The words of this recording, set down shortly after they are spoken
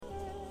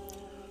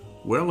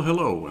Well,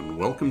 hello, and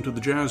welcome to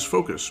the Jazz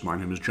Focus. My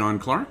name is John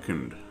Clark,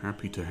 and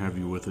happy to have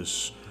you with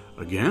us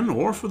again,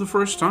 or for the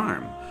first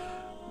time.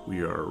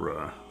 We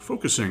are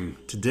focusing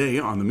today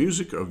on the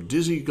music of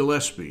Dizzy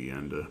Gillespie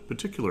and a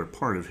particular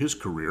part of his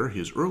career,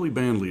 his early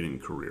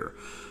band-leading career,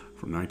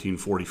 from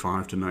 1945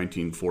 to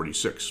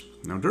 1946.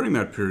 Now, during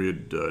that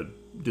period,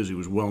 Dizzy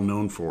was well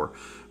known for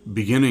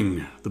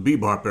beginning the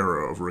bebop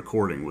era of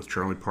recording with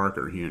Charlie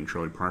Parker. He and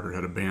Charlie Parker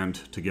had a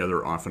band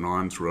together off and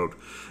on throughout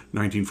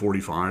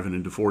 1945 and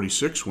into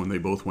 46 when they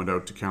both went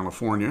out to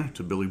California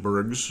to Billy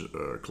Berg's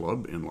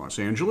club in Los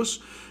Angeles.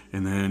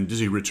 And then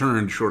Dizzy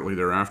returned shortly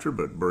thereafter,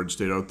 but Berg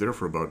stayed out there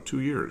for about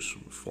 2 years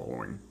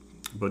following.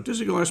 But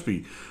Dizzy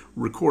Gillespie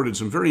recorded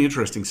some very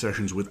interesting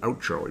sessions without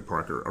Charlie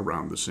Parker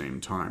around the same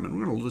time, and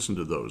we're going to listen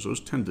to those. Those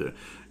tend to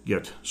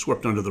get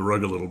swept under the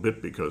rug a little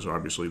bit because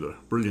obviously the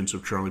brilliance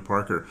of Charlie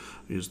Parker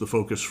is the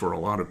focus for a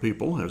lot of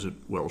people, as it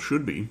well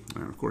should be.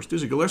 And of course,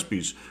 Dizzy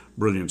Gillespie's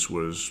brilliance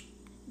was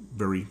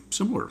very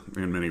similar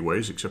in many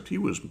ways, except he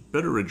was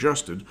better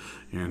adjusted,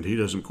 and he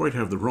doesn't quite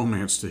have the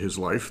romance to his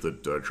life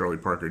that Charlie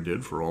Parker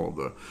did for all of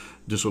the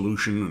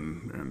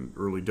dissolution and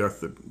early death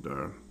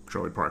that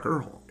Charlie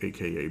Parker,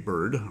 a.k.a.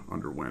 Bird,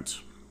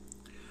 underwent.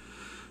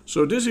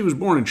 So Dizzy was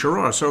born in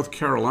Cheraw, South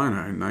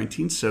Carolina in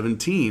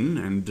 1917,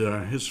 and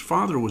his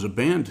father was a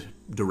band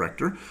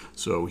director,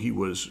 so he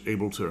was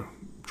able to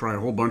try a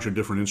whole bunch of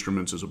different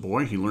instruments as a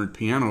boy. He learned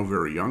piano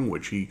very young,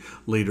 which he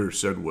later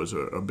said was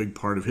a big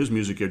part of his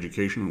music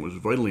education and was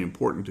vitally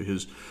important to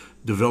his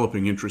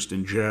developing interest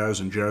in jazz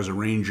and jazz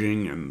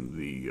arranging and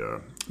the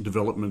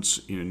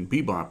developments in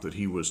bebop that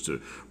he was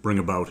to bring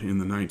about in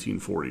the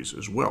 1940s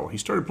as well. He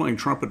started playing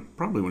trumpet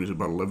probably when he was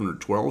about 11 or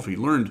 12. He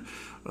learned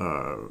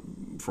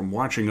from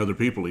watching other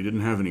people. He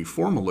didn't have any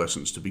formal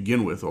lessons to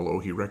begin with, although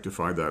he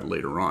rectified that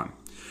later on.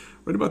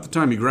 Right about the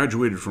time he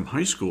graduated from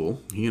high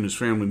school, he and his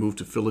family moved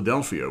to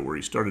Philadelphia, where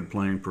he started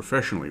playing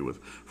professionally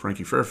with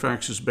Frankie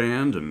Fairfax's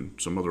band and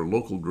some other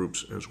local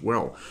groups as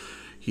well.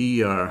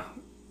 He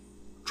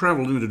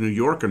traveled into New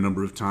York a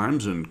number of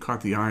times and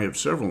caught the eye of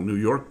several New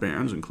York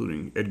bands,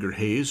 including Edgar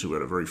Hayes, who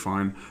had a very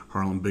fine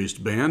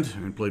Harlem-based band,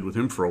 and played with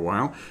him for a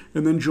while,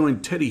 and then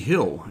joined Teddy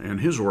Hill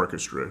and his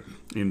orchestra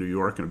in New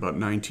York in about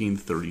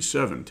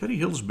 1937. Teddy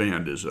Hill's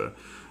band is a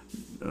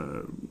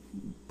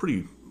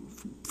pretty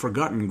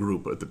forgotten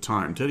group at the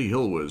time. Teddy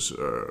Hill was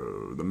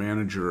the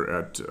manager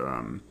at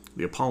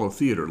the Apollo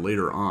Theater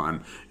later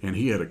on, and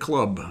he had a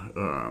club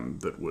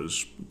that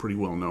was pretty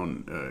well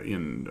known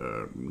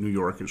in New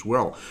York as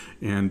well.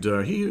 And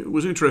he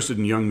was interested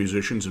in young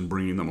musicians and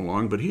bringing them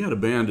along, but he had a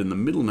band in the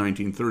middle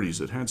 1930s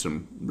that had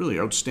some really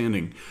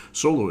outstanding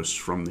soloists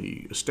from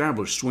the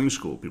established swing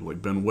school, people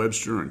like Ben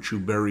Webster and Chu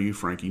Berry,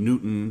 Frankie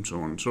Newton, so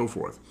on and so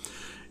forth.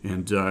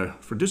 And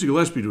for Dizzy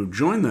Gillespie to have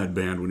joined that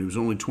band when he was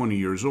only 20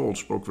 years old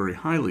spoke very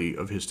highly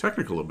of his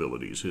technical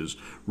abilities, his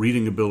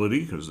reading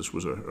ability, because this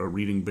was a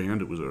reading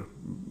band. It was a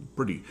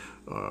pretty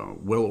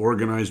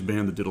well-organized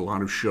band that did a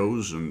lot of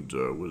shows and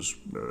was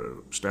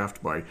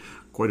staffed by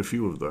quite a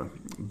few of the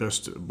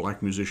best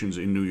black musicians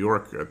in New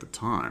York at the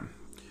time.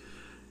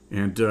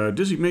 And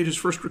Dizzy made his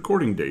first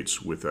recording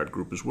dates with that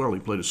group as well.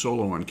 He played a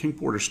solo on King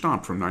Porter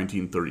Stomp from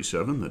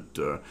 1937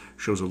 that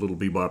shows a little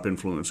bebop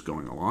influence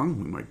going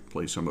along. We might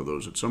play some of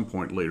those at some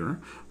point later,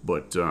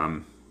 but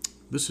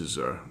this is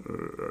a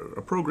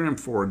program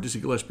for Dizzy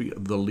Gillespie,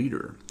 the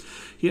leader.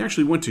 He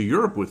actually went to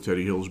Europe with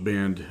Teddy Hill's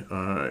band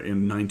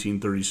in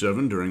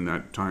 1937 during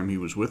that time he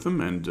was with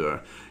them, and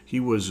he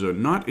was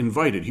not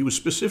invited. He was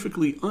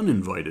specifically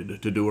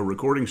uninvited to do a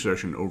recording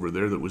session over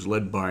there that was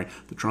led by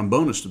the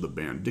trombonist of the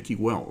band, Dickie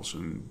Wells.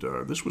 And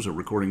this was a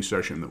recording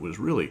session that was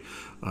really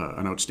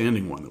an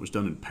outstanding one that was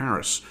done in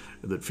Paris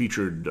that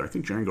featured, I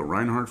think, Django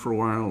Reinhardt for a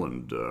while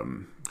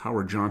and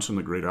Howard Johnson,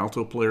 the great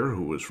alto player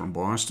who was from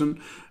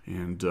Boston,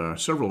 and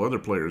several other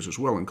players as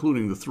well,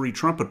 including the three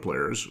trumpet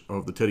players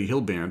of the Teddy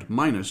Hill band,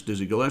 minus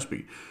Dizzy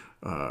Gillespie.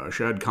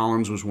 Shad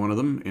Collins was one of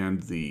them,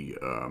 and the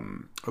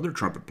other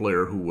trumpet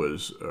player who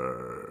was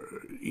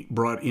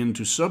brought in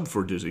to sub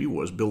for Dizzy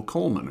was Bill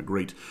Coleman, a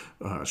great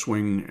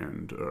swing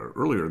and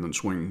earlier than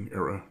swing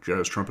era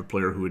jazz trumpet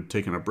player who had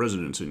taken up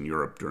residence in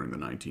Europe during the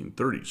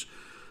 1930s.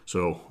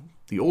 So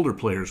the older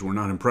players were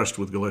not impressed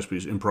with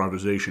Gillespie's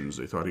improvisations.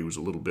 They thought he was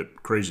a little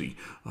bit crazy,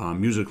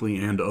 musically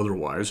and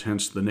otherwise,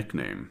 hence the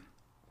nickname.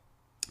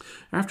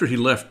 After he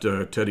left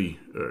Teddy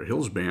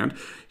Hill's band,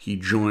 he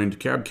joined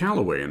Cab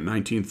Calloway in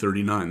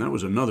 1939. That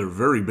was another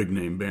very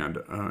big-name band.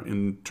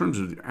 In terms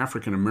of the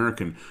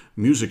African-American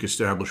music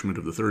establishment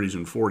of the 30s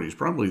and 40s,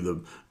 probably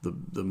the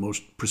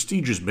most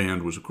prestigious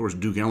band was, of course,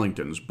 Duke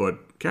Ellington's,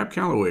 but Cab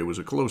Calloway was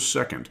a close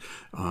second.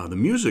 The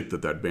music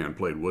that band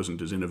played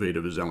wasn't as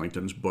innovative as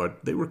Ellington's,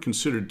 but they were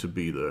considered to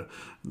be the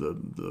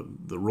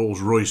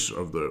Rolls-Royce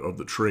of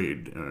the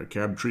trade.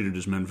 Cab treated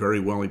his men very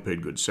well. He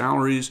paid good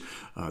salaries.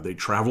 They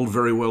traveled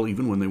very well, even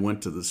even when they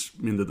went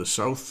into the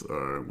South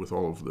with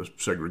all of the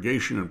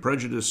segregation and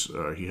prejudice.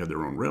 He had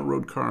their own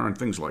railroad car and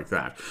things like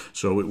that.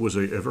 So it was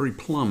a very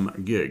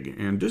plum gig.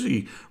 And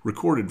Dizzy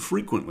recorded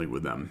frequently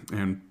with them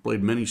and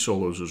played many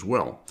solos as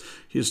well.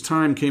 His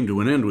time came to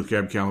an end with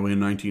Cab Calloway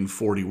in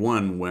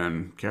 1941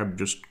 when Cab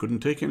just couldn't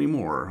take any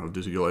more of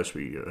Dizzy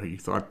Gillespie. He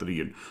thought that he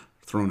had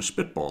thrown a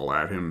spitball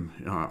at him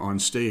on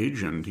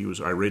stage, and he was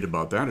irate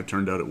about that. It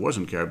turned out it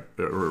wasn't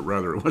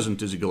it wasn't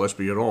Dizzy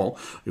Gillespie at all.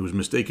 It was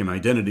mistaken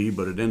identity,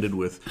 but it ended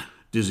with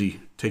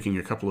Dizzy taking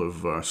a couple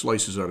of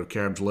slices out of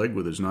Cab's leg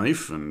with his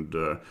knife, and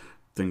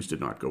things did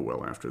not go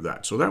well after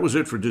that. So that was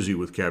it for Dizzy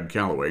with Cab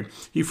Calloway.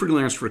 He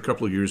freelanced for a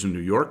couple of years in New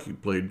York. He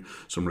played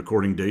some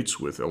recording dates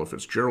with Ella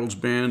Fitzgerald's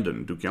band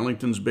and Duke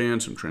Ellington's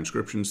band, some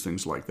transcriptions,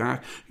 things like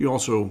that. He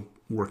also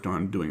worked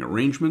on doing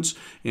arrangements,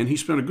 and he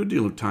spent a good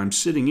deal of time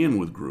sitting in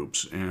with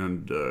groups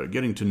and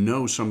getting to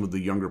know some of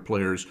the younger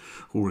players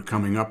who were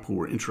coming up, who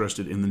were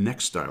interested in the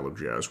next style of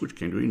jazz, which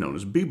came to be known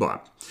as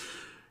bebop.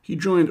 He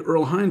joined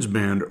Earl Hines'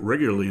 band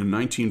regularly in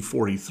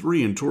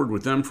 1943 and toured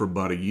with them for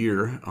about a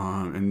year,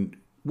 and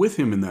with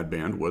him in that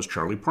band was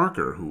Charlie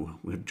Parker, who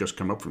had just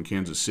come up from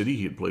Kansas City.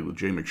 He had played with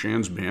Jay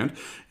McShann's band,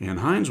 and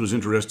Hines was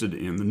interested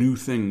in the new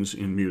things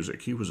in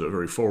music. He was a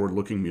very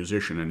forward-looking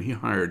musician, and he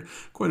hired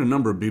quite a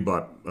number of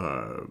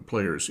bebop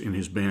players in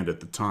his band at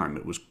the time.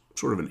 It was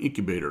sort of an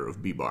incubator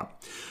of bebop.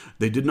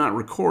 They did not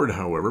record,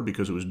 however,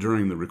 because it was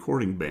during the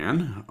recording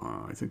ban.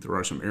 I think there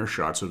are some air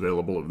shots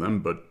available of them,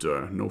 but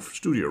no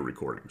studio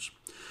recordings.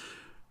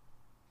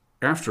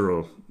 After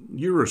a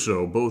year or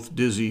so, both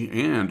Dizzy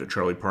and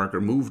Charlie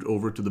Parker moved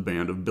over to the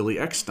band of Billy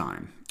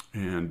Eckstine.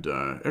 And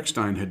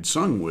Eckstine had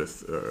sung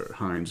with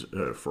Hines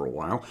for a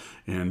while,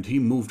 and he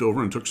moved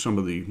over and took some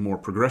of the more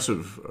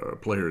progressive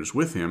players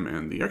with him,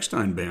 and the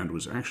Eckstine band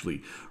was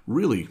actually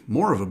really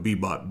more of a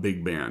bebop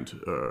big band,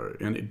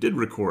 and it did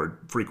record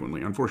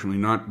frequently. Unfortunately,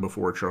 not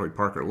before Charlie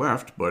Parker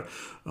left, but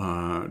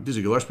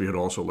Dizzy Gillespie had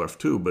also left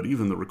too, but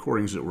even the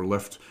recordings that were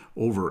left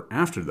over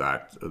after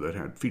that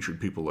had featured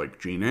people like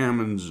Gene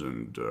Ammons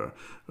and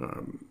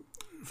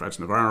Fats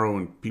Navarro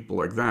and people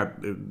like that.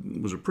 It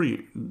was a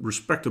pretty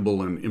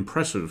respectable and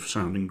impressive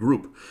sounding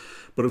group.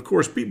 But of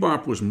course,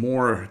 bebop was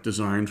more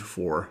designed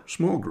for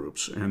small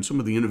groups, and some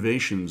of the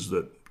innovations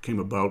that came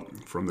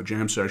about from the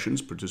jam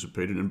sessions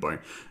participated in by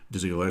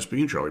Dizzy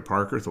Gillespie and Charlie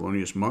Parker,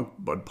 Thelonious Monk,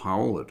 Bud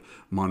Powell at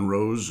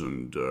Monroe's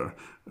and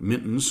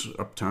Minton's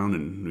uptown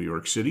in New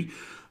York City.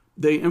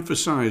 They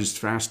emphasized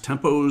fast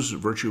tempos,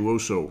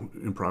 virtuoso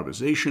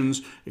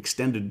improvisations,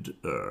 extended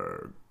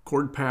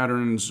chord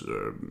patterns,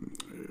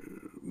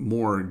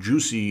 more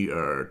juicy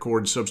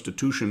chord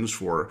substitutions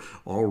for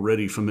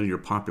already familiar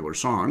popular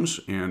songs,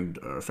 and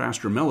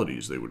faster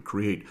melodies. They would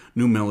create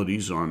new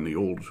melodies on the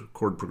old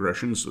chord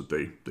progressions that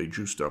they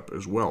juiced up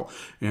as well.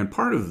 And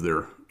part of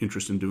their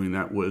interest in doing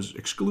that was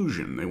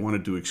exclusion. They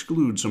wanted to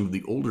exclude some of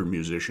the older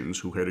musicians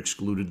who had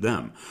excluded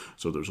them.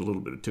 So there's a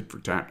little bit of tit for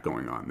tat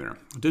going on there.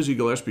 Dizzy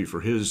Gillespie,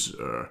 for his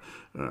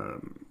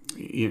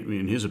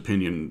in his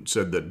opinion,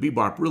 said that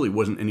bebop really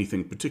wasn't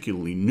anything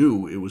particularly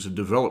new. It was a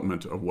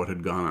development of what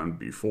had gone on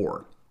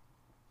before.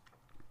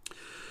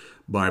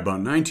 By about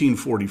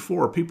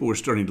 1944, people were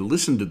starting to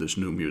listen to this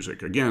new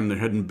music. Again, there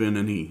hadn't been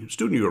any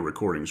studio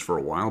recordings for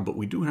a while, but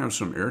we do have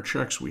some air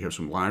checks, we have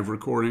some live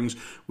recordings,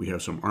 we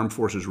have some Armed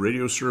Forces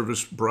Radio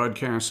Service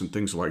broadcasts and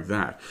things like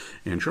that.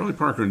 And Charlie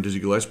Parker and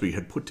Dizzy Gillespie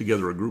had put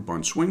together a group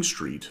on Swing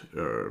Street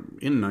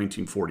in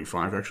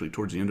 1945, actually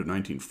towards the end of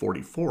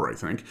 1944, I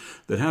think,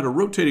 that had a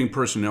rotating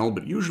personnel,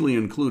 but usually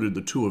included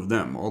the two of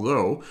them,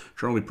 although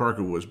Charlie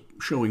Parker was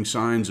showing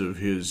signs of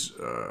his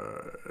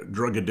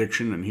drug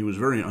addiction, and he was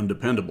very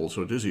undependable.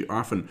 So Dizzy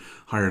often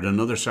hired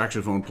another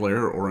saxophone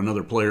player or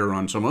another player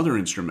on some other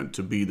instrument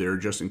to be there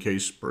just in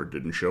case Bird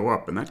didn't show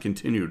up, and that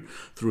continued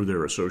through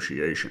their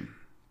association.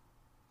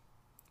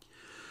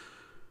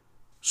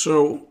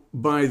 So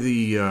by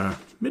the by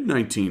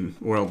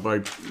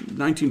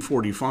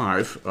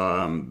 1945,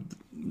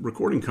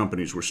 recording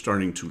companies were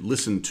starting to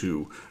listen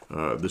to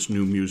this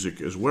new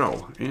music as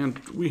well. And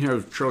we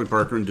have Charlie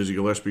Parker and Dizzy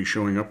Gillespie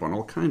showing up on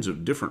all kinds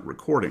of different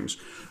recordings.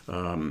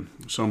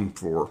 Some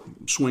for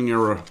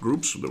swing-era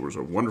groups. There was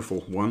a wonderful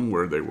one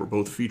where they were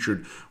both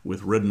featured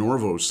with Red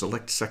Norvo's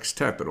Select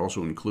Sextet that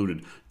also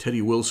included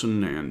Teddy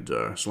Wilson and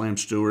Slam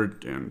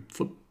Stewart and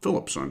Flip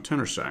Phillips on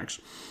tenor sax.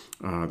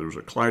 There was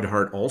a Clyde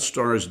Hart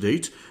All-Stars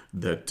date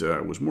that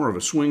was more of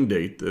a swing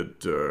date that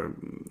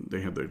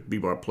they had the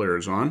bebop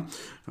players on.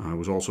 It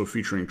was also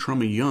featuring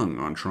Trummy Young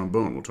on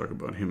trombone. We'll talk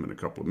about him in a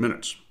couple of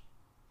minutes.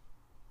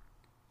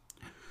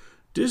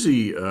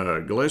 Dizzy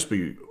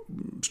Gillespie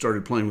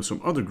started playing with some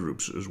other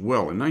groups as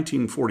well. In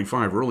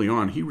 1945, early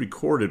on, he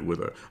recorded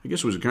with I guess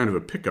it was a kind of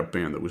a pickup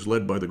band that was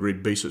led by the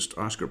great bassist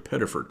Oscar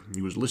Pettiford.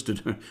 He was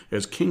listed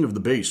as king of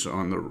the bass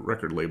on the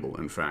record label,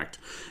 in fact.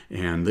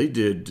 And they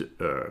did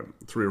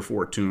 3 or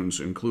 4 tunes,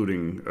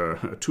 including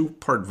a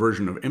 2-part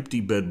version of Empty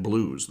Bed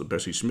Blues, the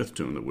Bessie Smith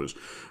tune that was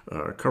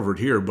covered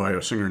here by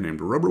a singer named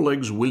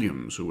Rubberlegs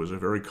Williams, who was a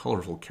very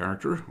colorful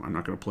character. I'm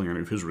not going to play any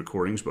of his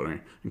recordings, but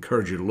I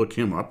encourage you to look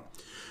him up.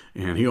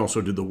 And he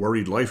also did the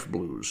Worried Life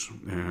Blues.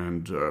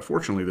 And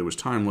fortunately, there was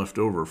time left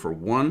over for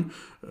one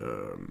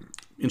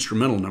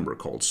instrumental number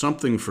called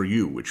Something for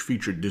You, which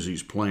featured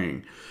Dizzy's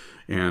playing.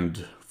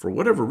 And for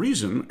whatever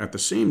reason, at the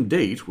same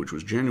date, which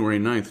was January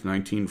 9th,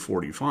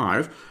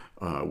 1945,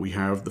 we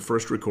have the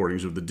first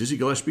recordings of the Dizzy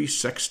Gillespie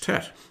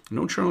Sextet.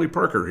 No Charlie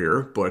Parker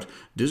here, but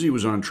Dizzy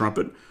was on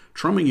trumpet,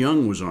 Trummy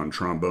Young was on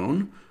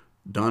trombone,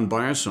 Don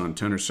Byas on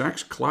tenor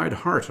sax, Clyde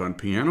Hart on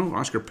piano,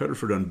 Oscar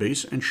Pettiford on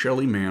bass, and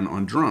Shelly Manne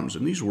on drums.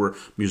 And these were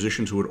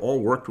musicians who had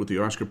all worked with the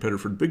Oscar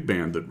Pettiford Big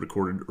Band that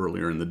recorded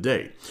earlier in the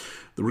day.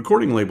 The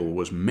recording label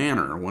was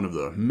Manor, one of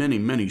the many,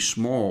 many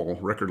small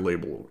record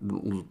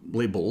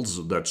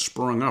labels that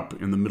sprung up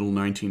in the middle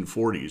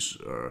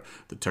 1940s.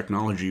 The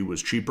technology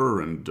was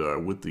cheaper,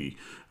 and with the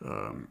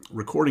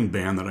recording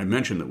ban that I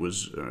mentioned that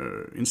was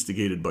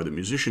instigated by the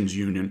Musicians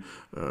Union,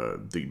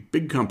 the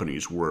big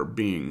companies were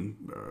being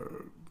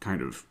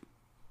kind of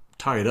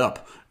tied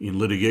up in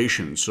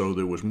litigation, so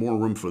there was more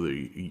room for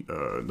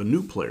the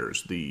new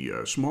players, the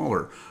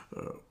smaller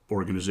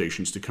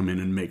organizations to come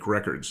in and make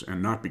records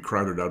and not be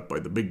crowded out by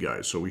the big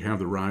guys. So we have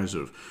the rise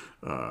of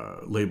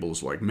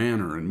labels like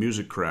Manor and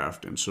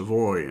Musicraft and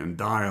Savoy and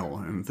Dial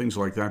and things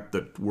like that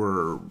that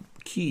were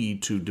key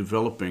to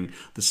developing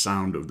the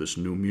sound of this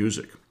new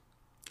music.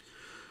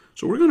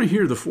 So we're going to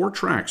hear the 4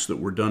 tracks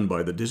that were done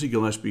by the Dizzy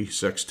Gillespie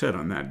Sextet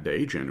on that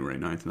day, January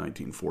 9th,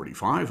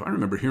 1945. I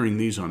remember hearing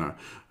these on a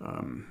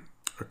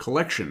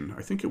collection.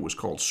 I think it was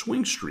called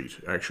Swing Street,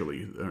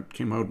 actually. It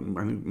came out,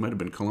 I think it might have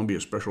been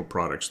Columbia Special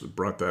Products that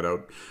brought that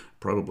out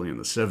probably in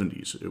the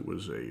 70s. It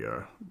was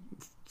a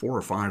 4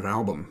 or 5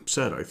 album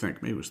set, I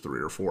think, maybe it was 3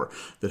 or 4,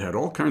 that had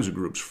all kinds of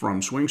groups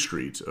from Swing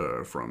Street,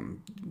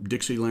 from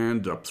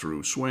Dixieland up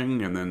through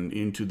swing, and then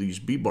into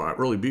these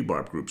early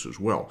bebop groups as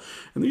well.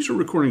 And these are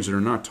recordings that are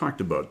not talked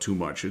about too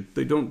much.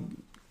 They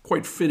don't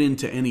quite fit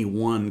into any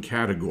one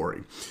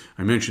category.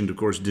 I mentioned, of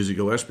course, Dizzy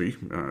Gillespie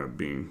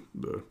being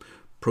the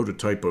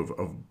prototype of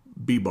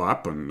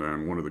bebop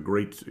and one of the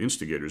great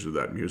instigators of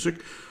that music.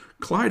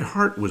 Clyde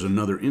Hart was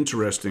another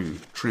interesting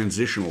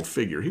transitional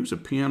figure. He was a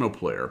piano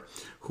player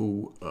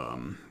who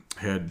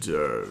had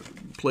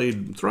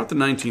played throughout the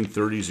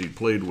 1930s. He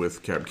played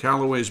with Cab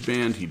Calloway's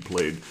band. He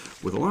played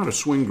with a lot of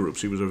swing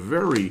groups. He was a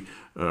very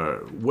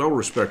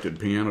well-respected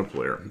piano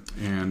player.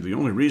 And the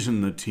only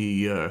reason that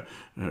he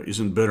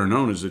isn't better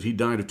known is that he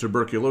died of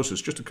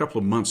tuberculosis just a couple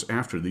of months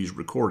after these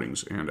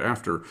recordings, and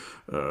after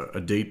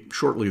a date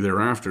shortly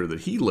thereafter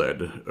that he led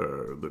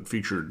that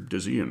featured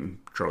Dizzy and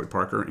Charlie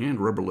Parker and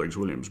Rubber Legs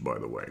Williams, by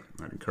the way.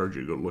 I'd encourage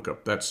you to go look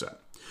up that set.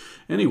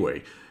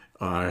 Anyway,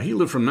 he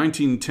lived from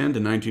 1910 to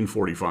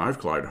 1945,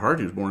 Clyde Hart.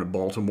 He was born in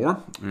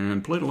Baltimore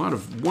and played a lot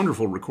of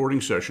wonderful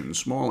recording sessions,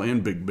 small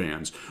and big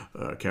bands.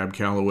 Cab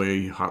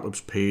Calloway, Hot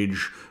Lips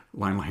Page,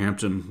 Lionel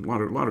Hampton, a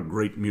lot of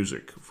great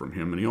music from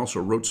him. And he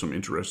also wrote some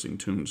interesting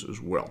tunes as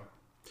well.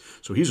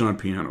 So he's on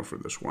piano for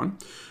this one.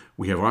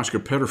 We have Oscar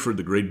Pettiford,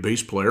 the great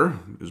bass player.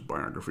 His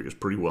biography is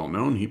pretty well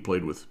known. He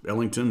played with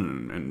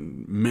Ellington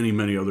and many,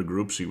 many other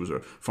groups. He was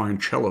a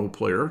fine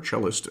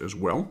cellist as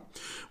well.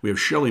 We have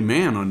Shelly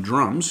Manne on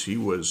drums. He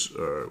was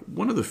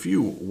one of the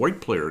few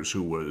white players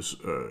who was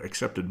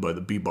accepted by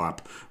the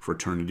bebop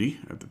fraternity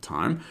at the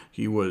time.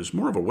 He was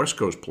more of a West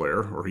Coast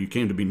player, or he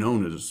came to be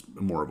known as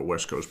more of a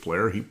West Coast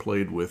player. He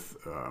played with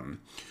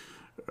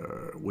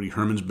Woody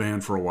Herman's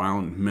band for a while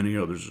and many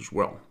others as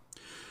well.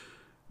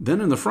 Then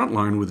in the front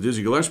line with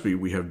Dizzy Gillespie,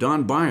 we have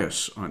Don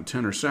Byas on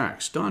tenor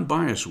sax. Don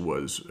Byas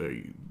was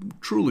a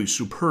truly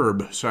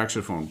superb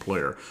saxophone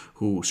player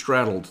who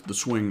straddled the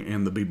swing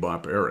and the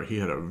bebop era. He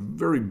had a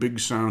very big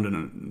sound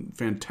and a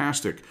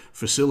fantastic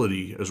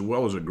facility, as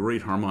well as a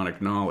great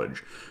harmonic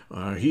knowledge.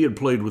 He had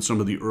played with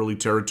some of the early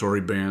territory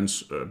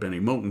bands, Benny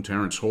Moten,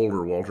 Terrence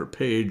Holder, Walter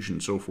Page,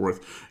 and so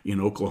forth, in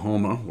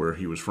Oklahoma, where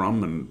he was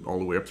from, and all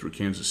the way up through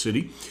Kansas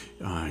City.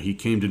 He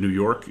came to New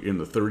York in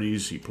the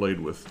 30s. He played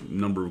with a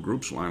number of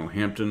groups, Lionel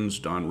Hampton's,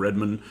 Don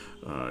Redman,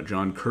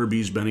 John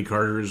Kirby's, Benny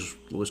Carter's,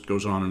 the list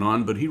goes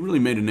on, but he really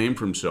made a name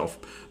for himself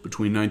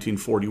between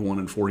 1941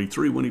 and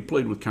 43 when he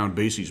played with Count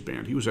Basie's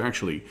band. He was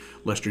actually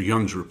Lester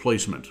Young's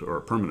replacement, or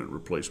a permanent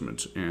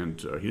replacement,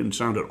 and he didn't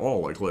sound at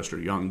all like Lester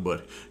Young,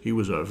 but he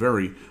was a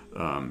very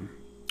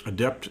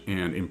adept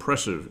and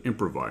impressive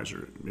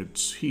improviser.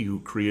 It's he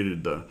who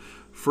created the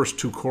first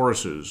 2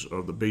 choruses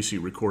of the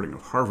Basie recording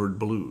of Harvard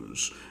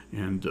Blues,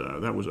 and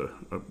that was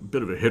a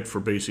bit of a hit for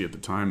Basie at the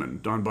time,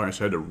 and Don Byas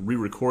had to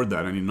re-record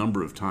that any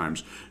number of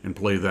times and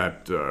play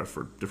that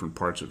for different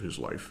parts of his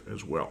life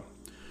as well.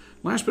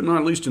 Last but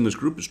not least in this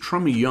group is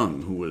Trummy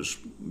Young, who was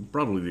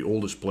probably the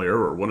oldest player,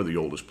 or one of the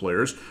oldest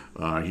players.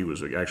 He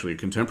was actually a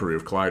contemporary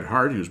of Clyde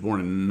Hart. He was born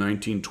in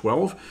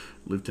 1912,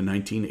 lived to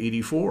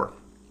 1984.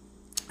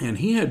 And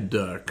he had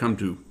come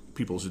to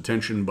people's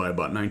attention by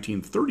about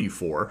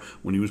 1934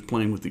 when he was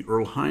playing with the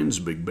Earl Hines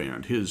Big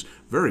Band. His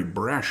very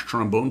brash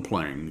trombone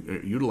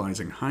playing,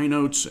 utilizing high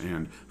notes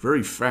and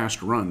very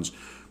fast runs,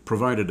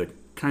 provided a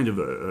kind of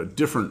a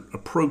different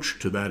approach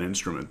to that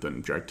instrument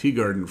than Jack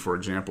Teagarden, for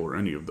example, or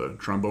any of the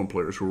trombone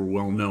players who were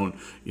well known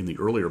in the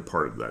earlier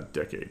part of that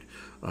decade.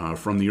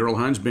 From the Earl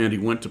Hines Band, he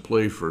went to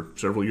play for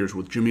several years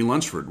with Jimmy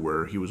Lunsford,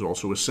 where he was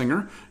also a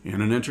singer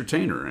and an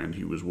entertainer, and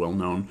he was well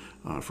known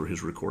for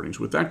his recordings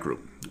with that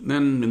group.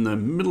 Then in the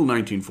middle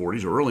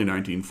 1940s or early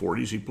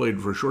 1940s, he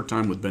played for a short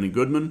time with Benny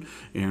Goodman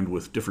and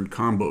with different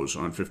combos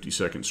on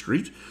 52nd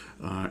Street,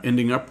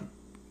 ending up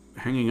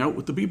hanging out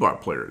with the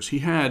bebop players. He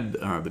had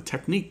the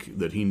technique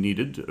that he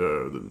needed,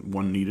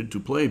 one needed to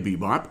play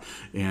bebop,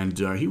 and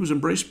he was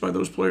embraced by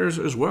those players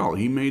as well.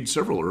 He made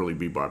several early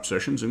bebop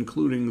sessions,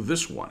 including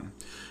this one.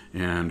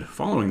 And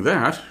following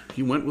that,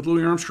 he went with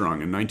Louis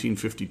Armstrong in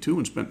 1952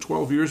 and spent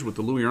 12 years with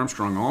the Louis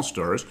Armstrong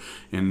All-Stars,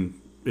 and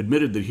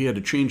admitted that he had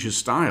to change his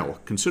style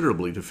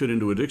considerably to fit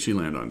into a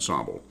Dixieland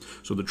ensemble.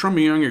 So the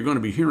Trumbyang you're going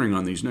to be hearing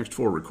on these next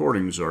 4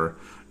 recordings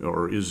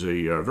is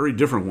a very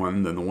different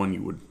one than the one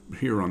you would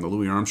hear on the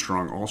Louis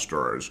Armstrong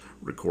All-Stars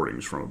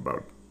recordings from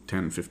about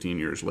 10, 15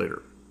 years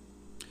later.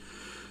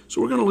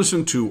 So we're going to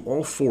listen to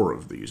all 4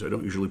 of these. I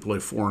don't usually play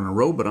 4 in a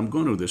row, but I'm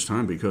going to this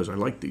time because I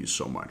like these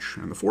so much.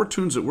 And the 4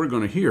 tunes that we're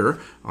going to hear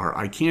are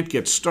I Can't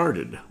Get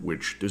Started,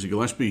 which Dizzy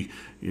Gillespie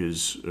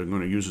is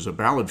going to use as a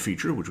ballad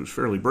feature, which was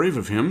fairly brave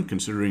of him,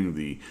 considering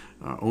the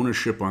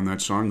ownership on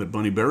that song that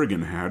Bunny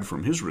Berrigan had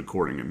from his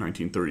recording in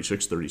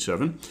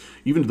 1936-37,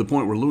 even to the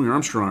point where Louis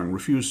Armstrong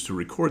refused to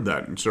record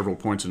that in several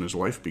points in his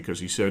life because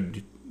he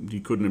said he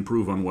couldn't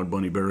improve on what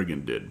Bunny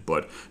Berrigan did.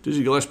 But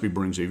Dizzy Gillespie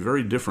brings a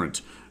very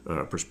different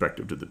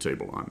perspective to the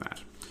table on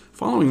that.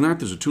 Following that,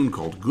 there's a tune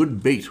called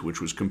Good Bait, which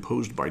was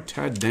composed by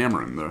Tad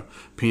Dameron, the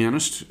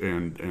pianist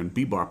and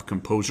bebop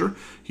composer.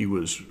 He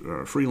was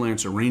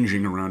freelance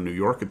arranging around New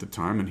York at the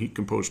time, and he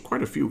composed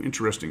quite a few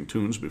interesting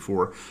tunes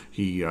before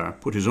he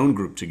put his own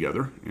group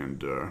together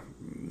and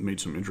made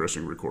some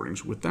interesting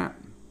recordings with that.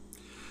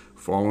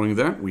 Following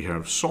that, we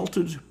have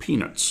Salted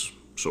Peanuts,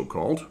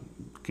 so-called.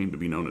 Came to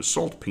be known as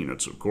Salt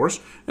Peanuts, of course,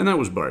 and that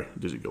was by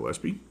Dizzy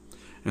Gillespie.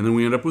 And then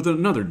we end up with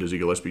another Dizzy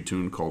Gillespie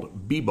tune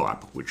called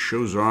Bebop, which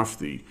shows off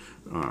the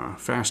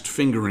fast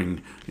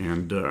fingering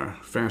and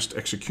fast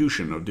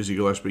execution of Dizzy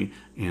Gillespie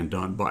and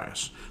Don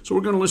Byas. So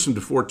we're going to listen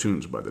to 4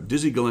 tunes by the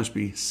Dizzy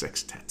Gillespie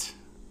Sextet.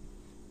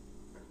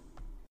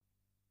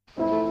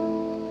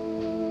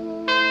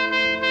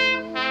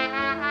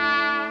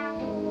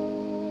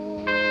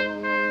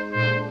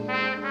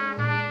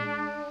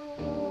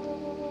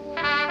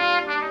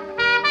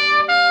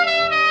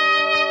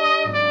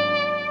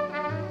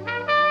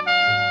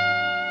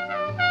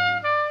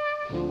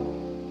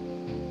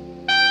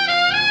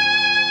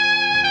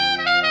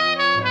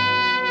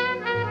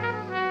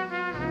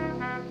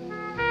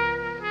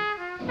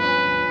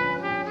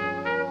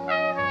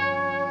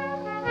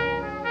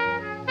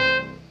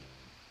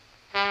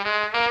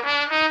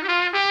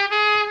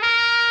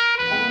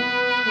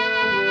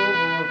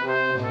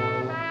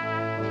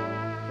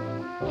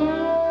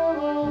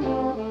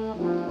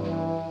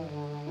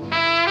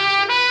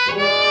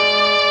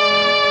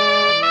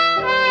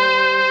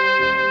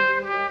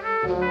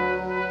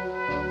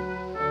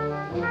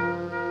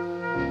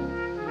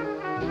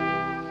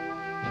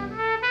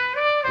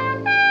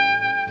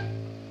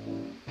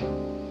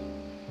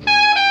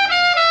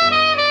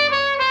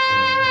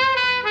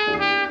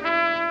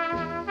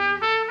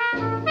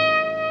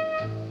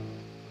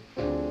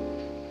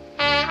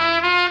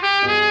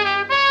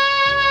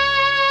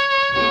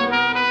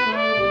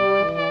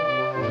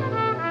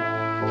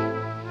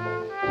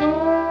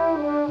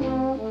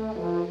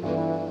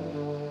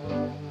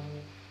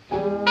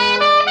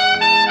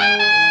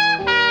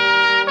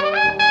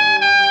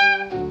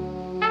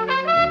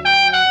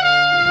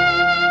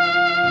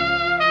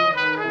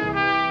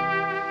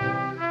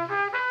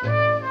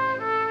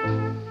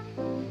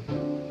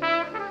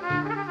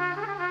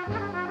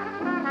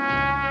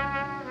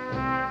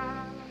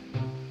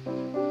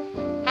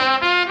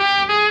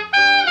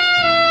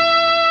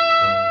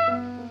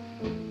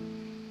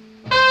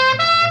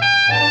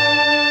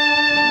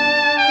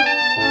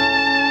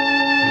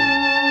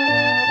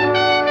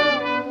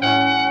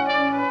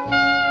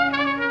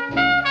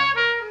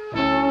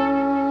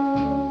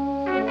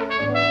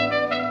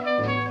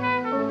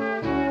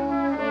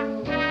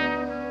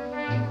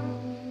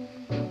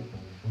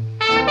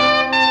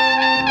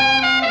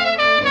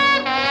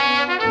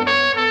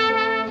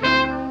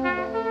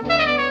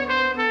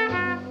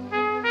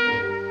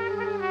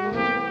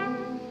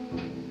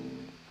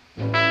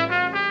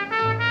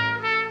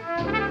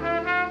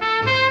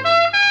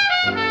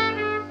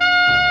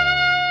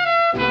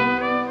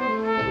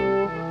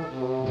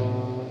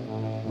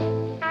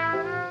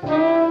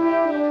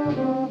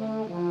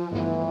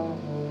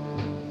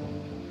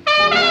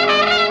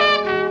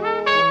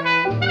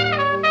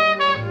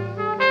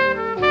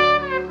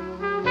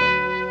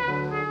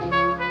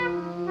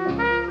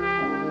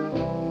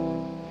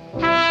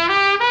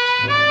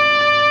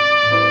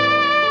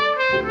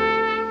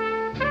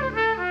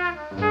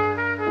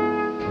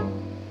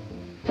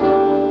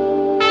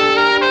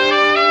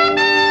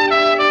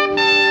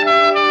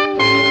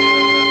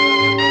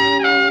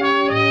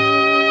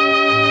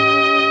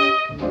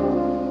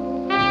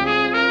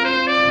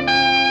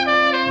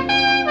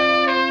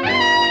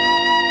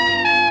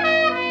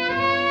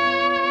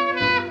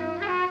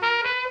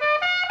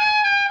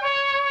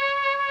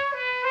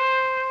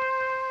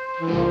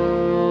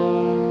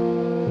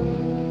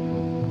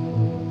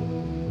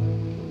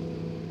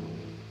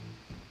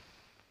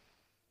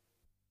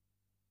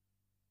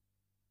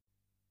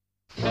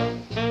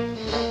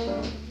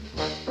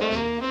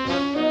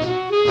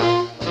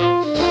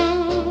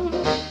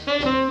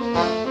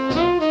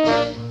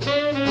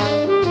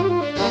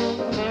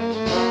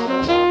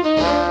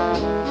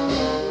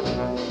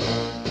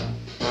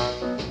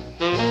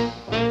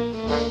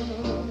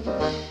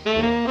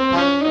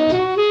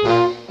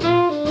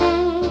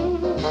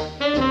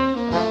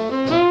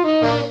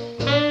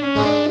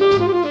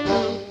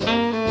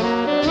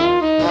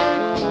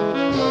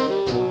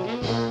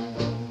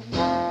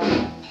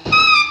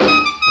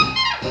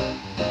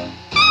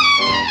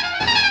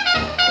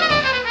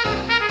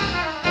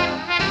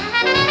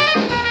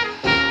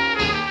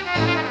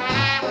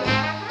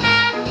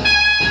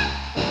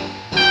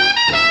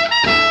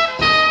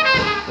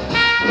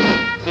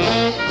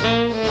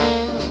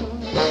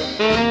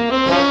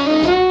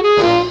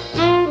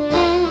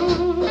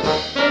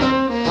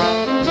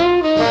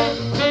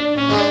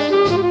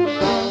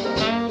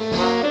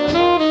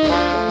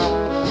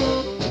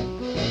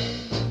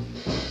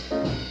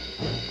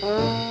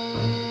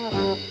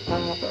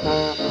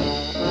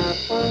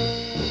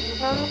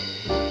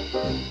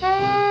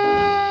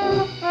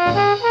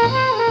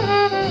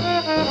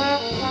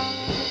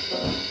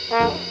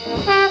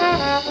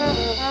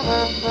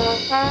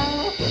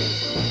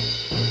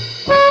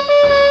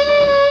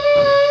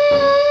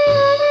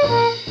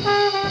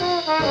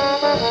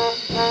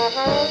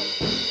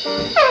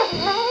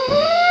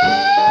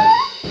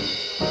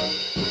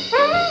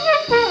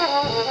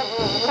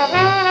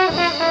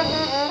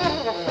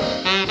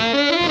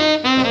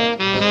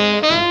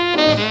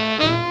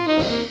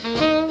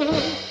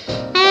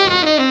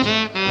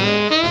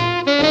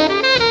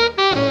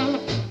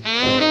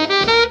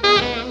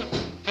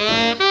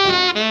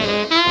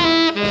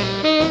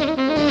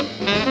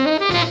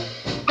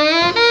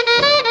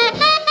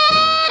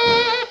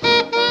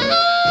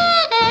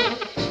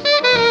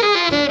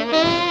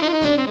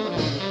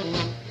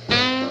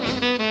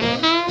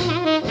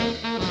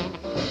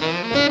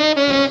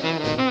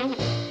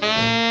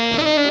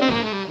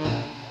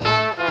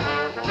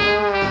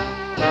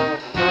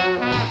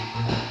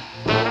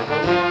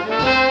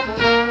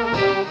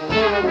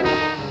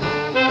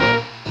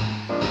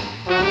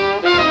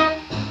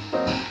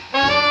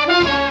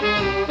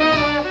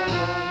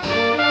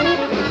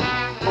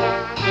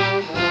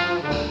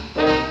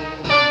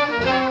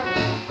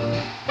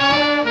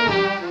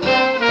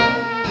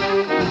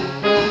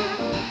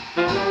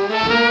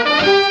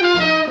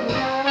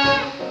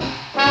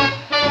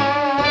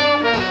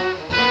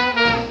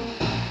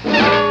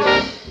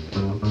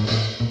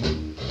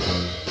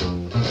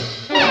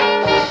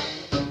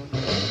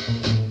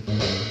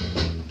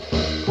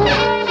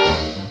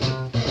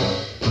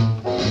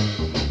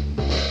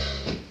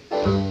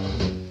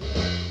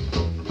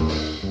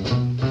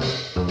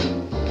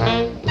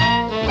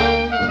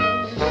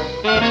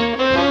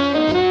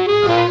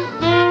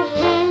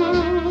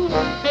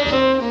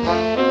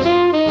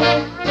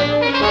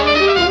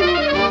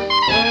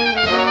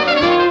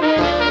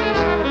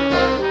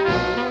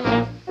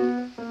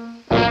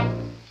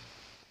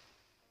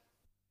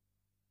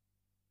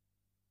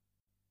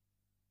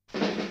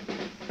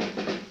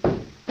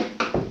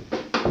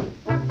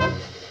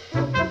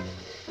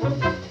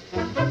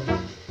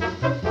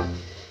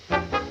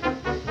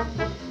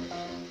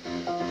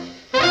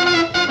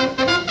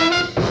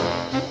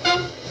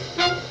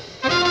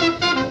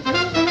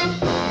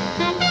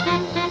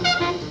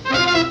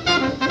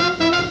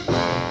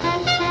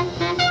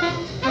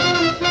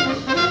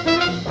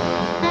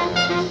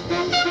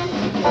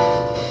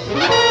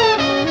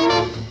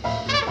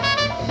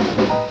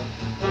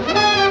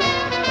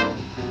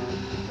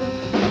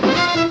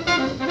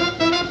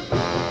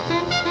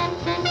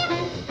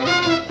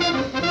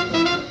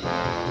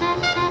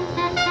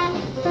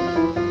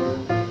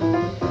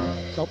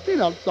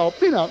 salt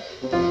peanut,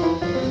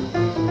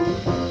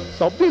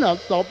 salt peanut,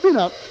 salt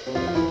peanut,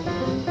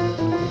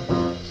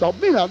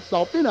 salt peanut,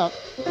 salt peanut,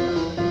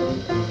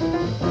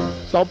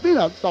 salt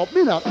peanut, salt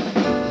peanut.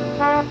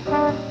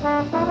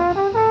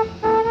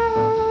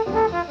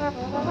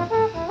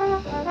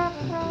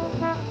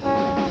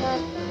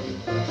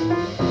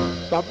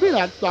 Salt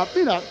peanut, salt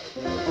peanut,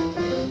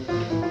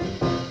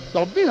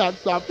 salt peanut,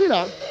 salt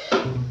peanut.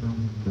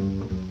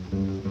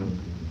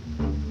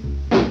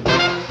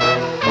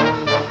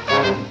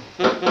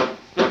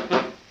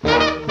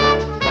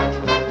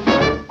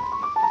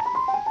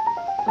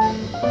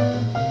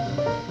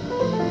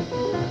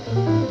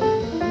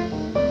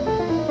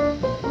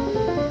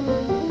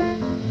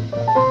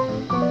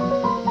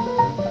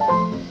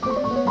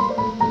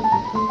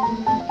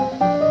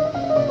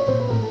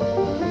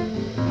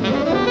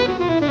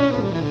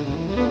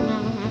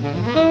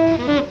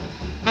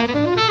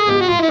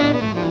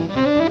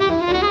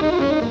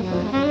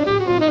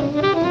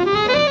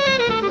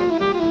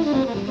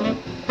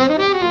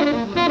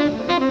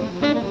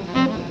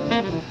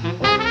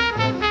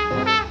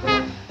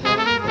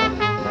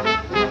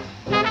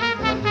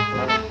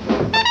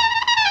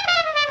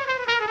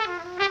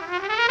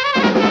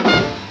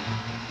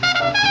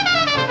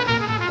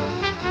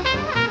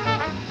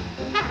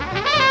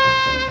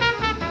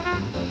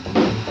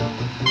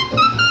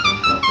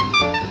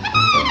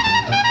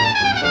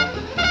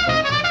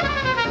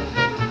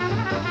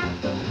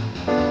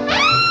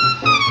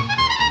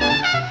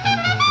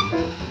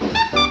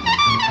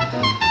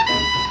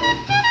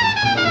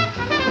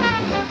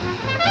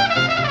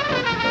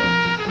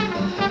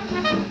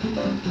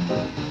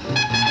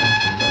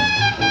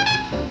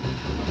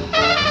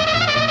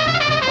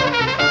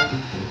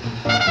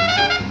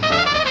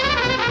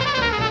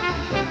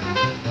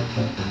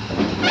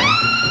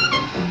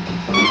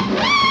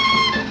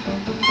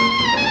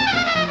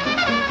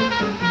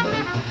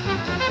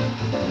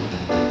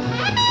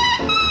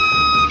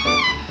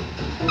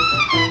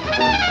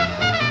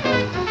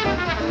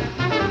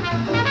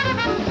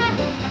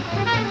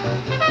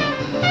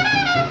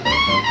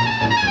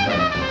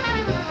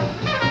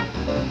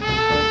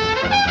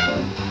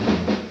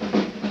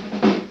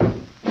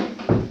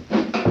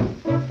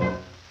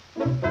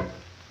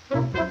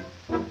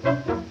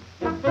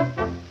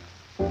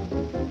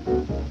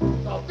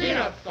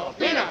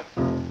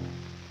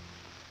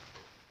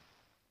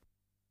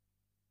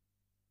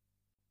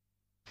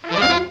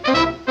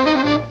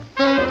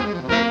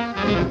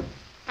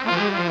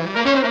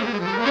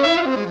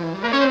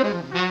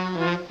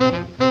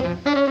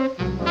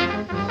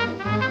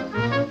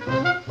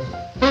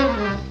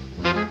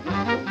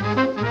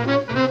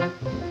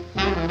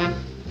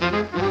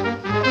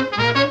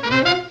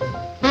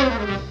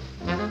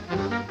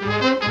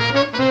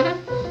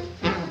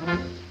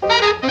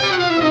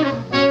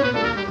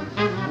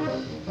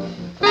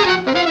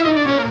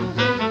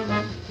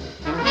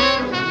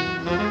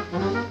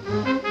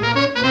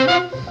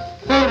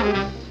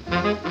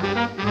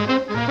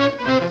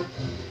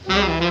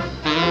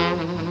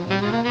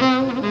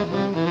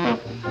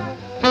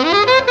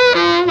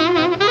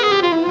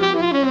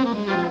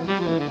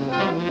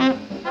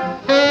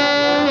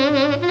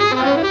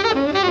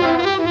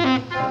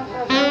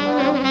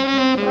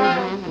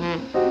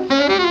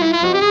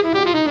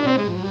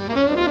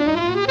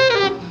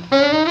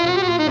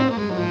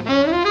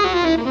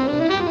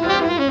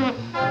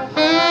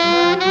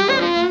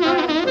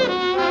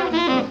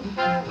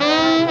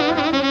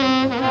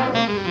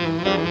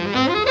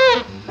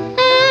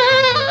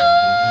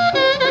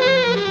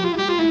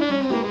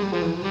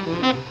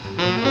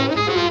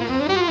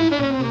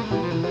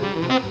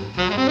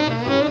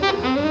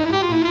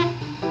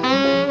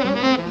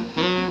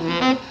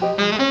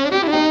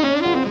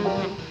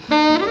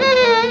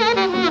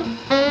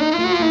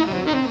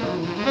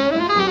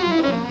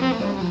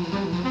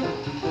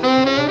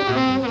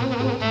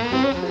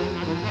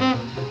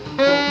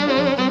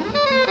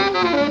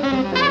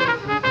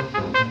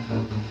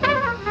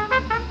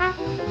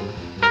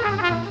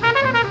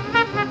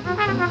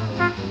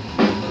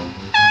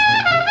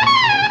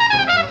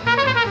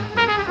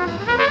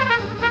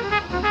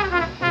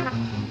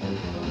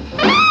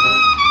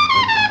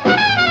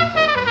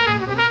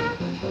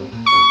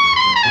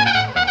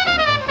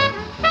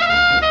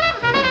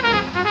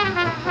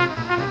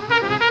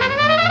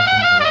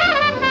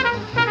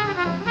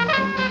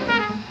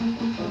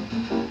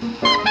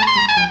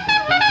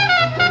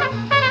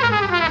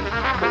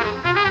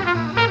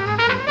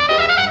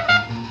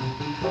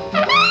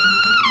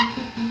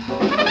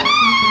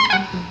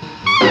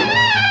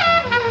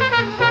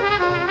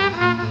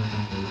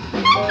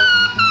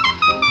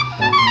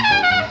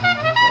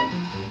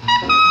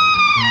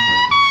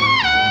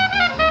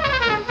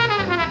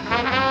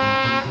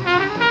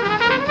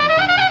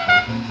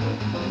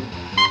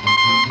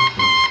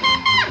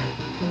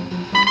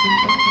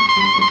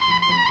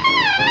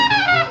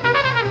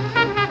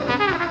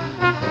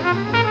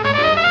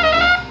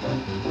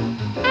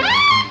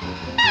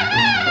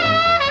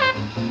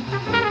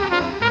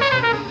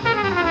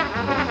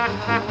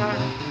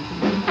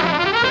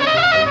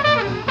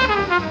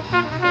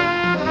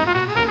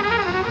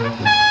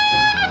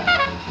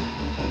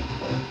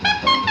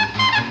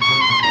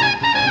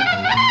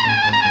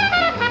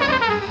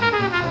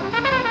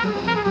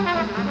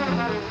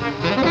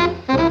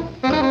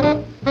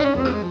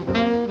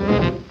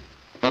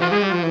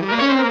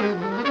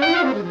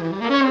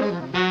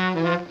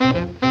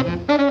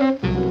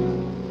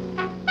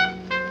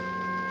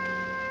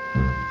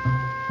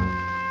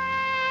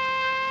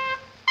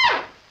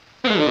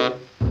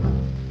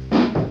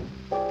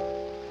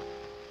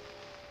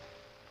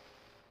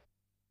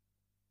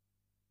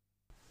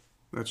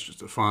 That's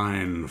just a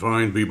fine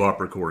bebop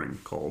recording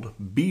called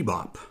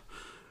Bebop.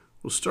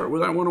 We'll start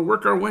with I Want to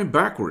Work Our Way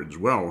Backwards.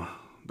 Well,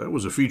 that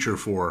was a feature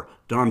for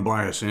Don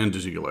Byas and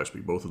Dizzy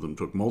Gillespie. Both of them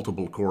took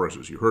multiple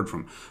choruses. You heard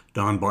from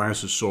Don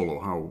Byas' solo,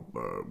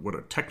 what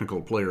a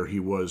technical player he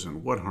was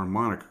and what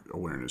harmonic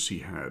awareness he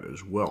had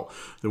as well.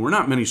 There were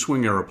not many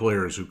swing-era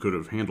players who could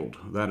have handled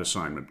that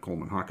assignment,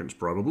 Coleman Hawkins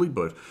probably,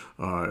 but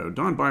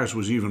Don Byas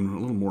was even a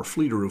little more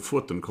fleeter of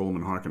foot than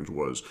Coleman Hawkins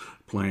was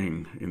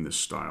playing in this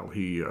style.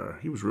 He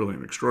was really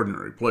an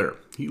extraordinary player.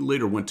 He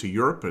later went to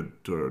Europe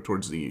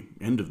towards the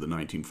end of the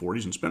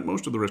 1940s and spent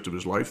most of the rest of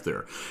his life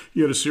there.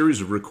 He had a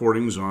series of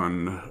recordings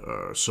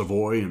on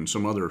Savoy and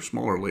some other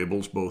smaller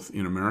labels, both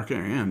in America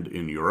and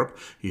in Europe.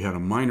 He had a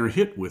minor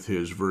hit with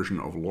his version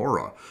of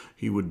Laura.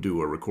 He would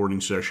do a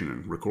recording session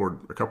and record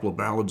a couple of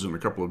ballads and a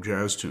couple of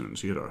jazz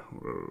tunes. He had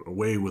a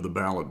way with a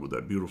ballad with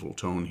that beautiful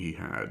tone he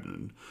had.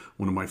 And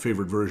one of my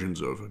favorite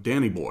versions of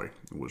Danny Boy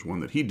was one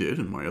that he did,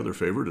 and my other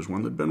favorite is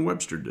one that Ben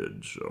Webster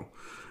did. So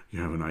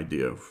you have an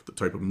idea of the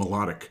type of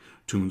melodic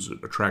tunes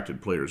that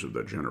attracted players of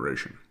that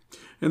generation.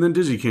 And then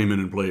Dizzy came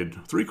in and played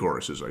 3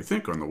 choruses, I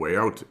think, on the way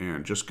out,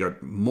 and just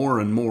got more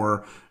and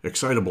more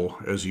excitable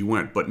as he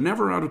went, but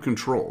never out of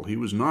control. He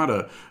was not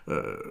a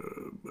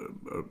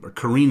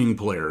careening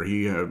player.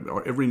 He had,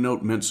 every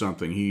note meant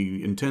something.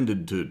 He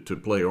intended to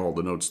play all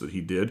the notes that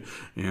he did,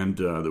 and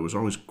there was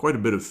always quite a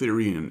bit of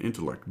theory and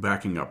intellect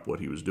backing up what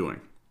he was doing.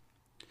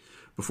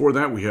 Before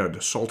that, we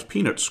had Salt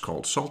Peanuts,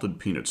 called Salted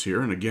Peanuts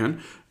here, and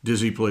again,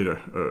 Dizzy played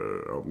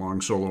a long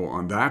solo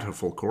on that, a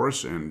full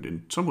chorus, and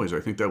in some ways I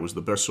think that was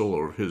the best solo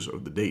of his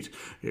of the date.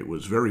 It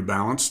was very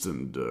balanced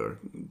and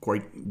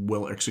quite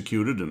well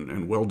executed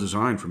and well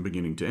designed from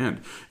beginning to end.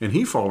 And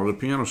he followed a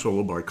piano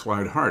solo by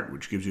Clyde Hart,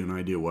 which gives you an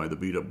idea why the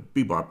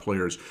bebop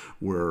players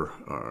were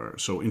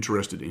so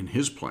interested in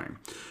his playing.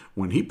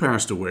 When he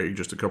passed away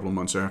just a couple of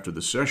months after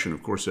the session,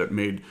 of course, that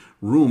made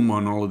room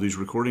on all of these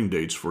recording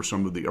dates for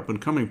some of the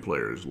up-and-coming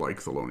players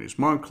like Thelonious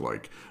Monk,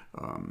 like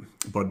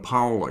Bud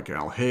Powell, like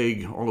Al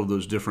Haig, all of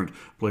those different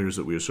players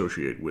that we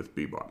associate with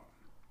bebop.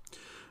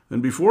 Then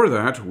before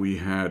that, we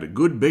had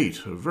Good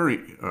Bait, a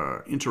very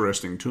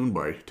interesting tune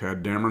by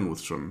Tadd Dameron with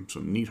some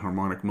neat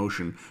harmonic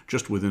motion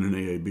just within an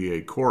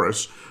AABA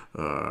chorus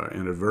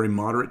and a very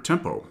moderate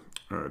tempo.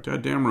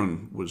 Tadd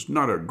Dameron was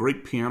not a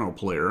great piano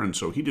player, and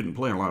so he didn't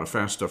play a lot of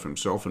fast stuff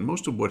himself, and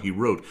most of what he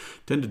wrote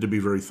tended to be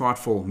very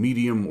thoughtful,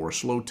 medium, or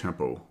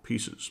slow-tempo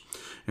pieces.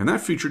 And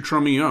that featured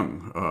Trummy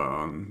Young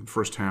on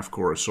first half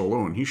chorus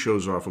solo, and he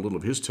shows off a little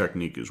of his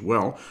technique as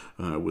well,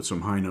 with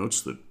some high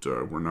notes that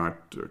were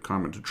not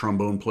common to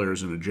trombone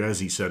players in a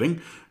jazzy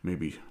setting,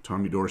 maybe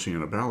Tommy Dorsey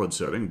in a ballad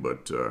setting,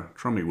 but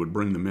Trummy would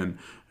bring them in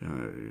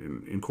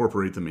and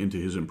incorporate them into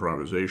his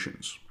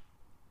improvisations.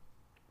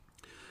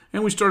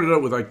 And we started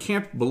out with I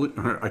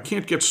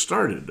Can't Get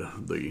Started,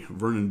 the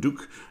Vernon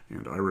Duke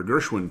and Ira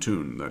Gershwin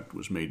tune that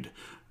was made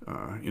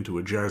into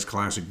a jazz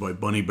classic by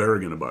Bunny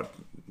Berrigan about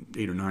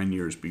 8 or 9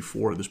 years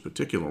before this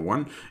particular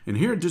one. And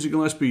here Dizzy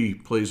Gillespie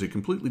plays a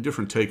completely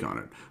different take on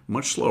it,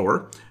 much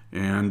slower,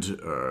 and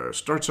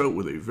starts out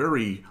with a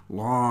very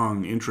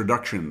long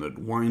introduction that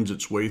winds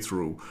its way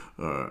through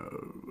a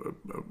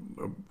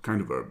kind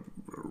of a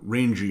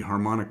rangy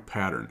harmonic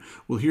pattern.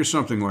 We'll hear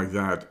something like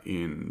that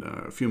in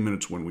a few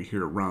minutes when we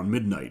hear Around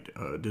Midnight.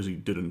 Dizzy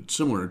did a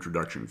similar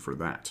introduction for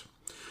that.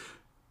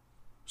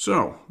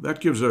 So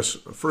that gives us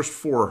the first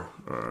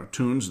 4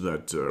 tunes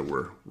that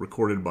were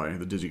recorded by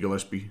the Dizzy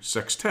Gillespie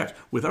Sextet,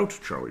 without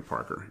Charlie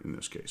Parker in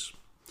this case.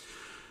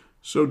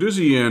 So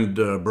Dizzy and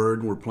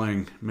Bird were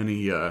playing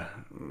many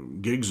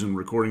gigs and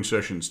recording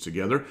sessions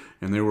together,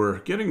 and they were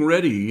getting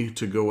ready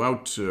to go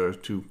out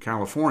to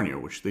California,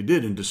 which they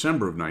did in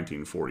December of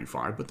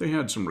 1945, but they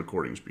had some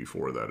recordings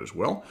before that as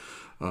well.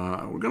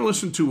 We're going to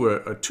listen to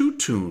a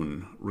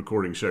 2-tune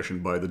recording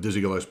session by the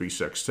Dizzy Gillespie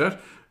Sextet,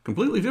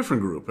 completely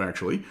different group,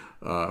 actually,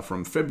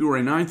 from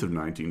February 9th of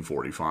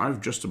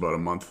 1945, just about a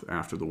month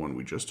after the one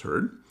we just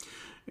heard.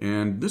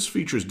 And this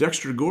features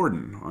Dexter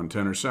Gordon on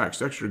tenor sax.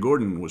 Dexter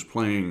Gordon was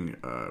playing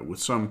with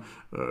some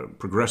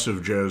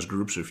progressive jazz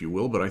groups, if you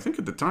will, but I think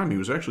at the time he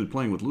was actually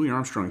playing with Louis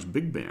Armstrong's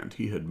big band.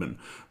 He had been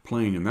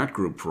playing in that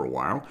group for a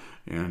while,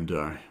 and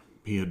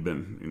he had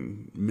been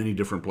in many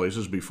different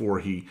places before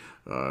he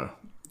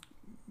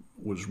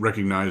was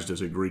recognized as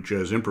a great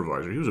jazz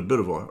improviser. He was a bit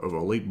of a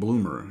late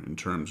bloomer in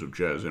terms of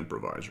jazz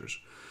improvisers.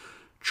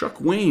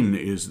 Chuck Wayne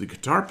is the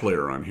guitar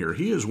player on here.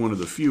 He is one of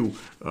the few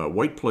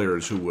white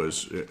players who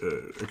was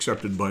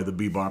accepted by the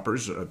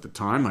beboppers at the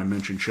time. I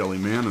mentioned Shelly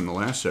Manne in the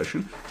last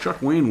session.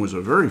 Chuck Wayne was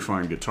a very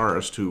fine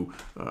guitarist who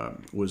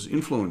was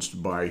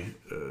influenced by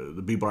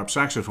the bebop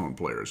saxophone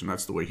players, and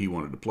that's the way he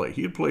wanted to play.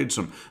 He had played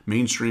some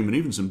mainstream and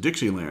even some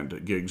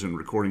Dixieland gigs and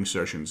recording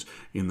sessions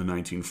in the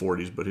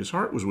 1940s, but his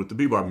heart was with the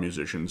bebop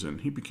musicians,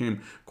 and he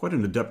became quite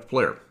an adept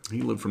player.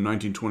 He lived from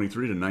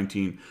 1923 to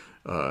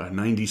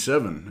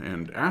 1997,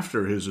 and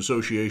after his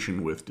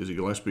association with Dizzy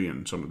Gillespie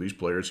and some of these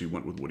players, he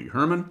went with Woody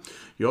Herman.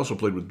 He also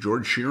played with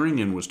George Shearing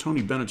and was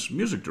Tony Bennett's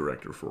music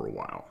director for a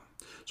while.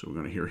 So we're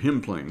going to hear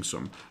him playing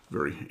some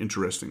very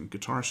interesting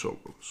guitar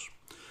solos.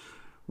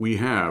 We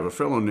have a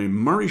fellow named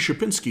Murray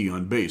Shapinski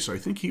on bass. I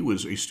think he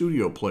was a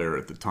studio player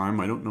at the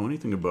time. I don't know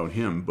anything about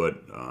him,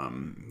 but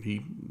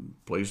he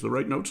plays the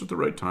right notes at the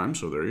right time,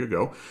 so there you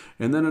go.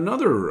 And then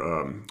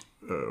another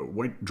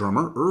white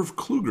drummer, Irv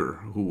Kluger,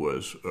 who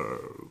was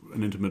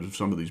an intimate of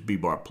some of these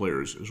bebop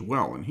players as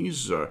well, and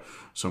he's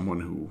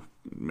someone who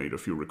made a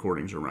few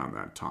recordings around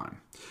that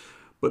time.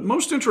 But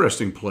most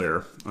interesting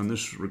player on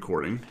this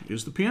recording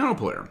is the piano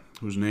player,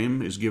 whose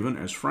name is given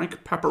as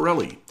Frank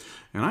Paparelli.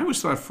 And I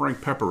always thought Frank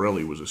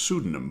Paparelli was a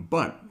pseudonym,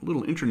 but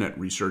little internet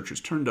research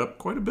has turned up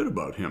quite a bit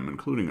about him,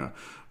 including a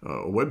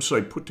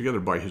website put together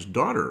by his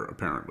daughter,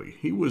 apparently.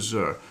 He was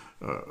a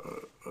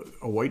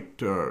white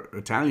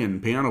Italian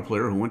piano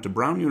player who went to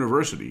Brown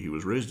University. He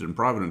was raised in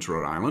Providence,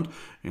 Rhode Island,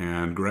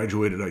 and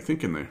graduated, I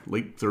think, in the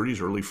late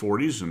 30s, early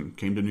 40s, and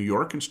came to New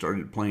York and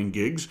started playing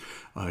gigs.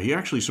 He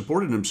actually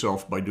supported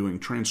himself by doing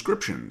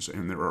transcriptions,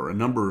 and there are a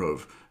number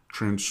of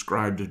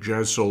transcribed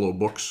jazz solo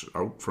books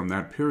out from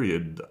that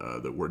period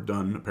that were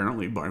done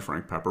apparently by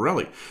Frank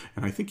Paparelli.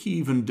 And I think he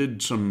even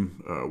did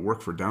some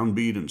work for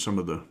Downbeat and some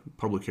of the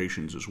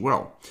publications as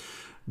well.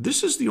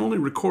 This is the only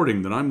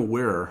recording that I'm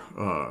aware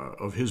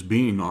of his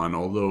being on,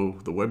 although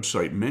the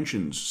website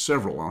mentions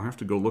several. I'll have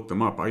to go look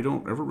them up. I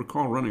don't ever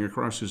recall running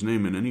across his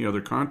name in any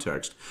other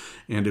context.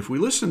 And if we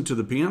listen to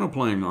the piano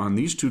playing on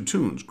these two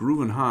tunes,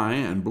 Groovin' High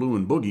and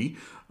Bluin' Boogie,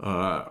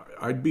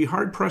 I'd be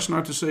hard-pressed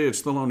not to say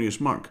it's Thelonious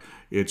Monk.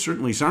 It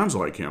certainly sounds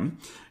like him,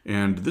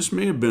 and this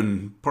may have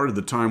been part of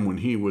the time when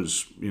he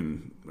was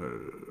in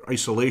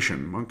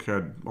isolation. Monk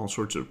had all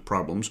sorts of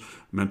problems,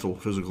 mental,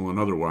 physical, and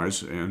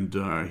otherwise, and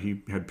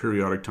he had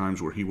periodic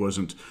times where he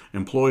wasn't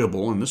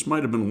employable, and this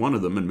might have been one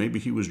of them, and maybe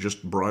he was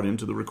just brought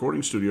into the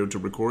recording studio to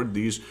record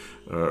these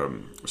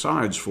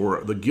sides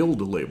for the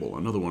Guild label,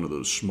 another one of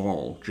those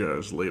small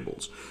jazz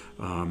labels.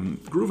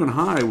 Groovin'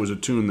 High was a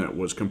tune that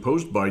was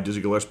composed by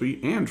Dizzy Gillespie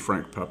and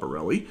Frank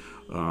Paparelli.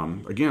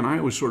 Again, I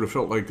always sort of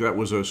felt like that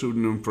was a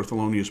pseudonym for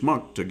Thelonious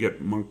Monk to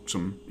get Monk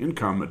some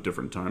income at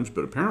different times,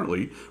 but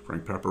apparently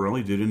Frank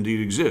Paparelli did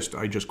indeed exist.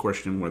 I just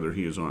question whether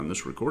he is on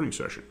this recording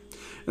session.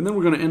 And then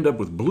we're going to end up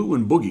with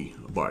Bluin' Boogie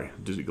by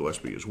Dizzy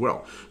Gillespie as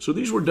well. So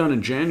these were done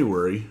in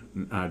January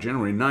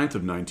 9th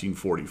of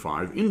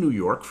 1945 in New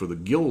York for the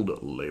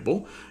Guild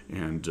label,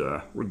 and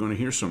we're going to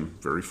hear some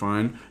very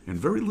fine and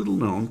very little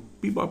known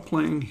bebop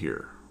playing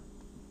here.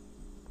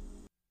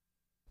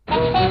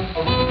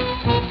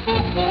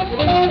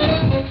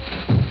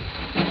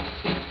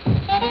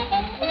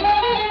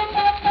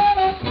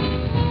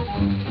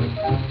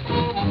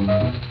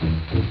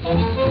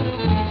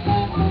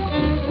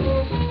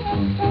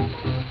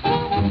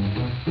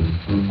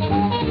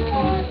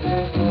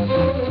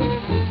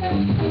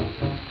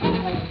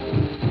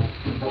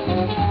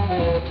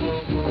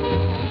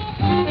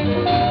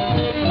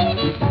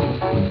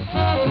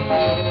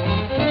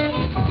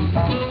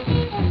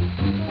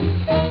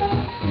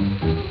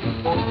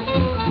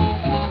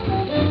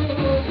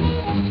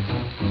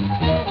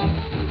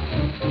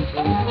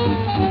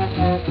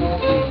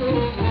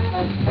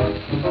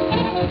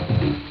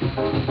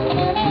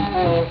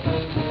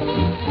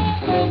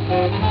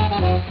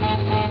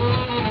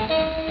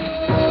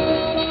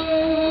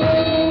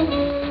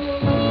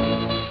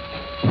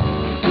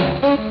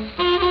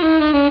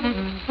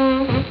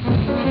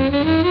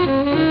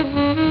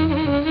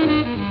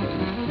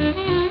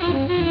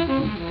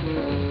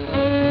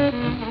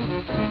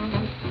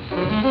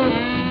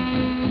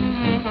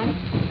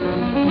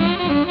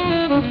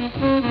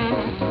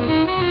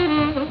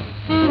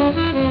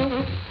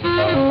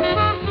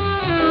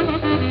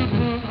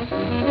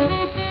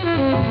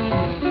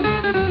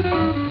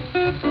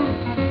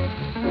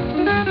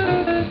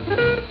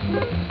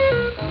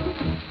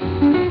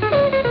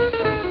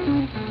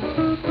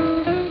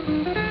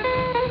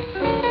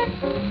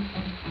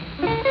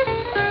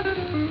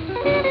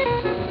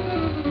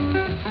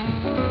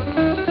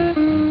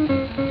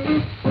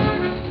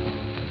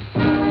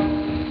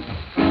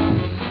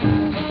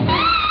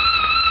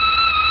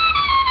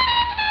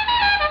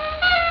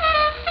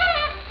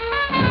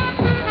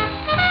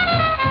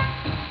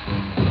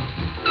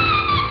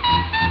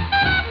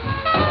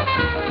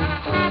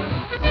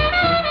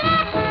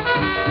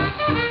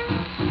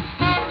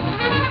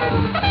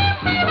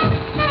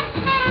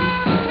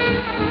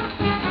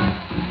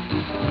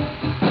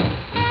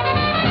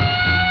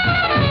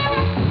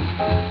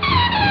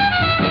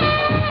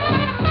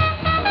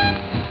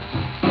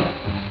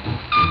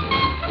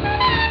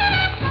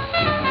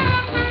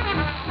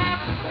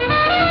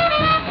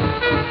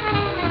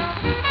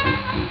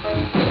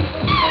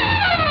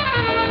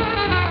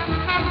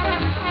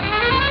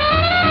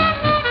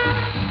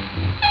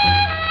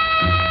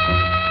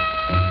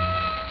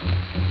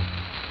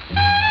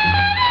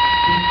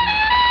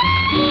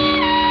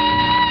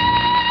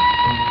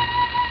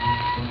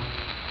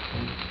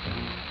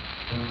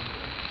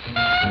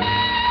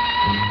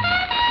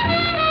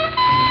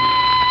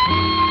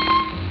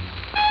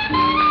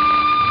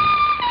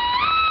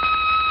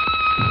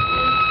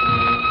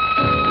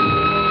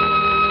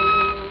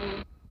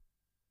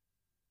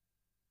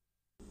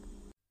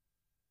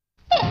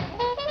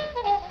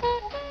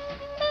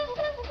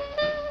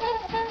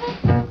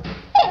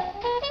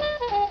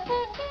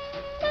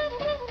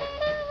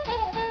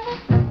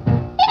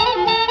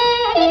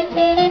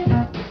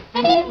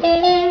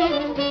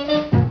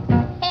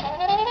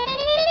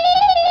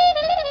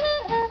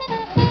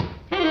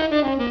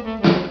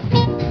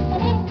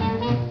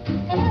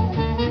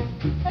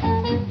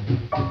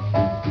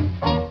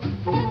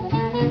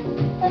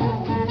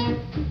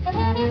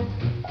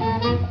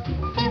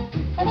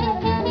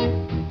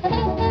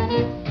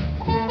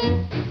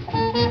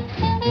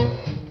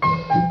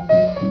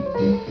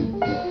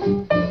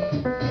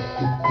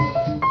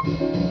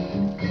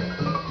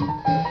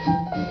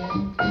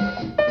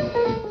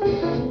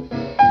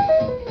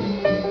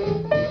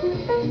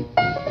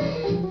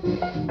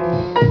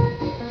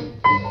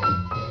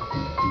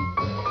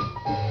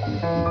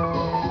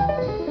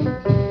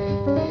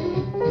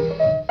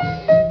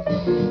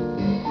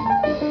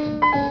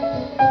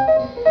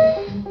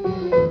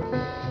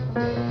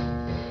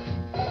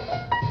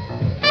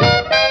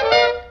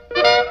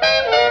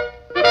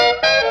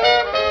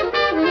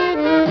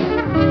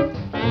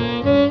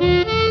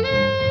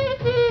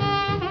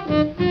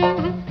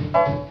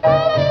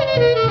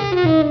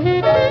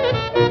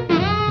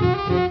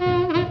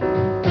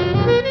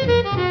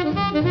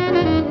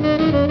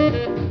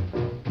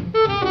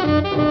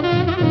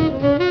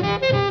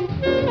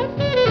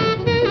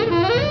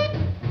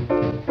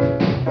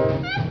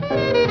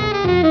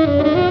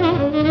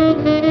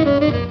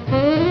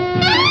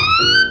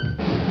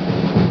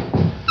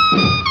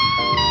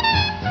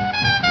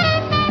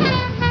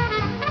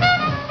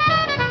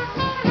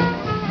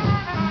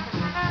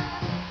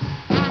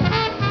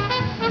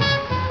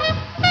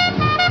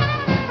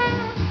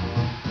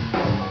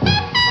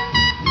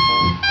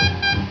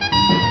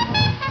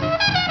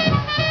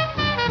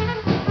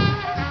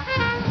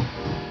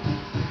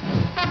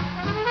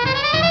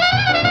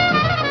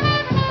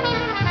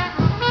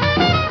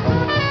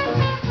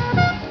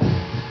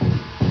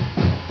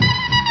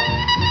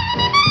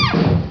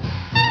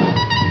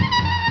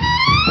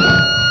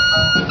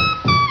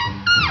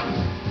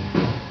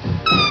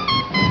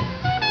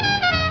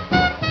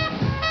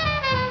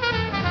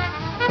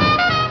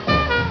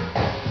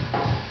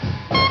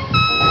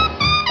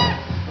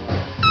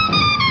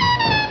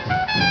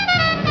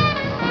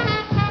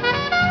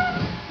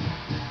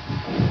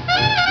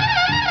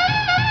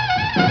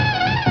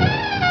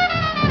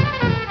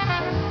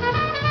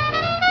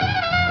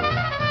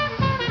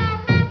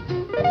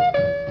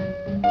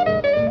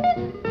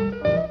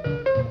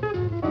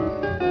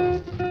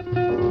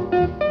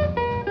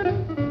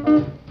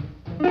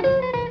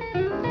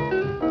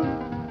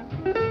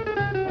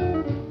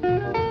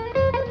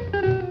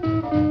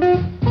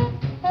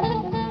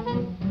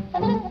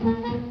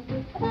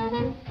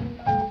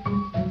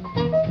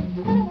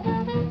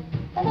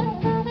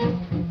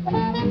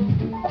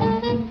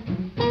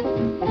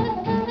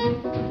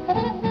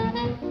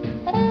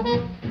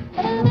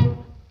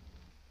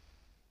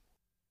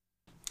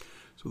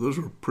 So those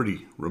were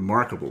pretty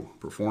remarkable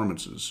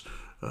performances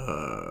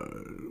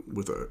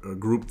with a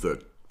group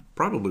that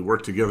probably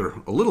worked together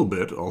a little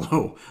bit,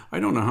 although I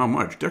don't know how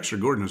much. Dexter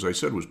Gordon, as I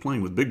said, was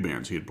playing with big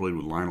bands. He had played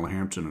with Lionel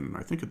Hampton, and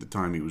I think at the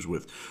time he was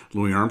with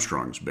Louis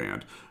Armstrong's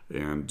band.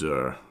 And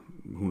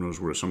who knows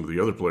where some of the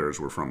other players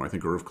were from. I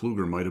think Irv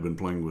Kluger might have been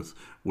playing with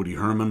Woody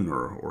Herman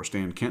or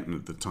Stan Kenton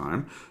at the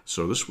time.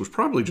 So this was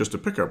probably just a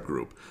pickup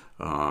group.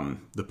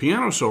 The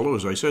piano solo,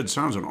 as I said,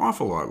 sounds an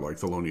awful lot like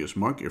Thelonious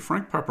Monk. If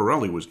Frank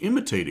Paparelli was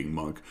imitating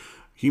Monk,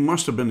 he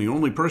must have been the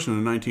only person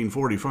in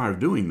 1945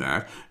 doing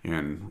that,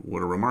 and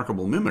what a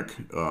remarkable mimic.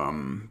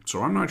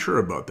 So I'm not sure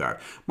about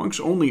that. Monk's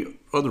only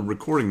other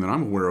recording that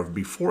I'm aware of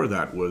before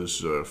that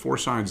was Four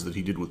Sides that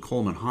he did with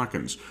Coleman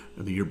Hawkins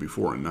the year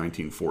before in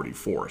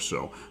 1944.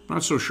 So I'm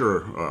not so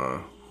sure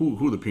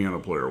who the piano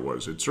player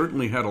was. It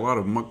certainly had a lot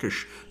of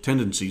monkish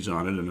tendencies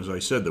on it, and as I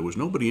said, there was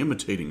nobody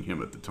imitating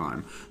him at the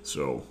time.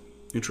 So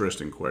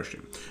interesting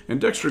question. And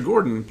Dexter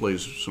Gordon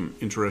plays some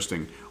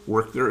interesting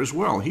work there as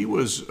well. He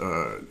was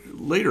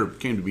later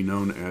came to be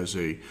known as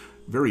a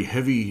very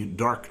heavy,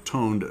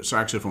 dark-toned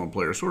saxophone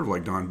player, sort of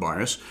like Don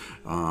Byas,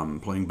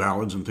 playing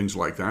ballads and things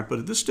like that. But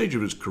at this stage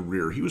of his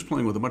career, he was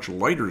playing with a much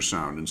lighter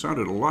sound and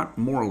sounded a lot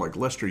more like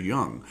Lester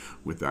Young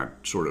with that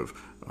sort of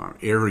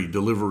airy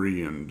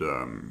delivery and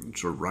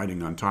sort of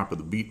riding on top of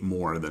the beat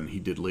more than he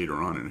did later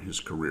on in his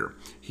career.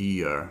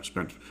 He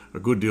spent a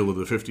good deal of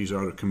the 50s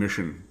out of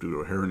commission due to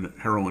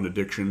a heroin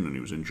addiction, and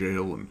he was in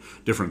jail and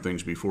different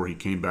things before he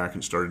came back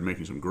and started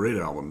making some great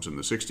albums in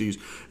the 60s,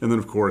 and then,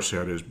 of course,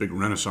 had his big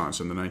renaissance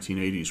in the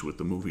 1980s with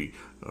the movie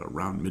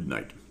Round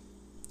Midnight.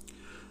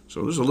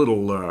 So there's a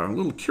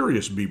little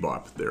curious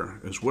bebop there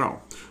as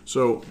well.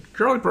 So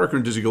Charlie Parker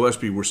and Dizzy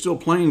Gillespie were still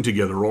playing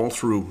together all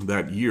through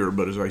that year,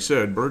 but as I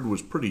said, Bird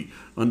was pretty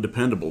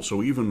undependable.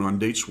 So even on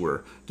dates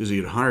where Dizzy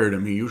had hired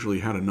him, he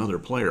usually had another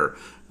player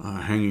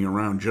hanging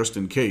around just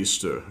in case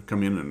to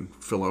come in and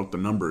fill out the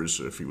numbers.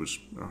 If he was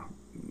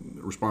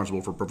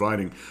responsible for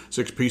providing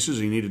 6 pieces,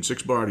 he needed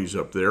 6 bodies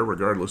up there,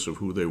 regardless of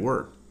who they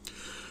were.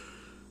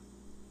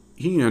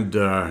 He and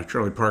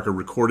Charlie Parker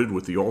recorded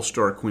with the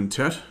All-Star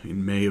Quintet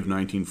in May of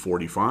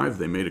 1945.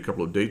 They made a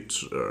couple of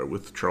dates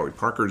with Charlie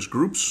Parker's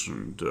groups,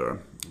 and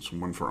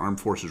someone for Armed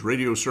Forces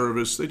Radio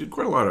Service. They did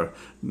quite a lot of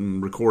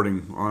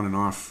recording on and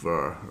off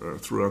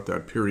throughout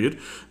that period.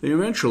 They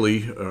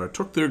eventually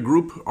took their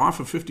group off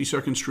of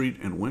 52nd Street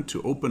and went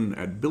to open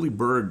at Billy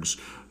Berg's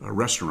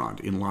restaurant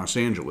in Los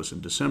Angeles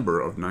in December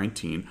of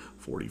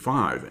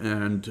 1945.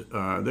 And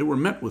they were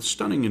met with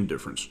stunning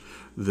indifference.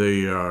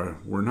 They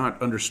were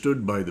not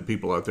understood by the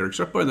people out there,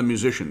 except by the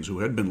musicians who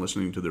had been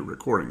listening to their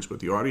recordings, but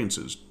the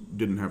audiences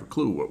didn't have a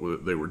clue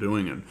what they were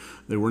doing, and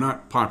they were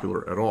not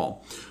popular at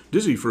all.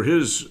 Dizzy, for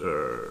his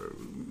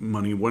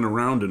money, went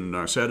around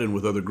and sat in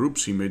with other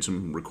groups. He made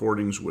some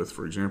recordings with,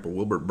 for example,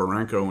 Wilbert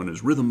Barranco and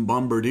his Rhythm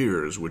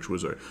Bombardiers, which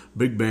was a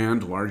big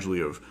band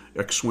largely of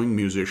ex-swing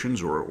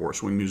musicians or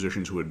swing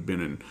musicians who had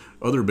been in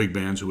other big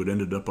bands who had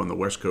ended up on the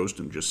West Coast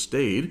and just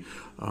stayed.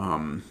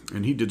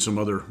 And he did some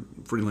other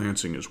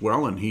freelancing as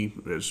well, and he,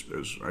 as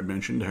I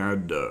mentioned,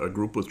 had a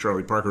group with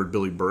Charlie Parker at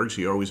Billy Berg's.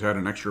 He always had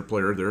an extra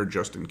player there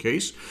just in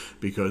case,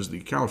 because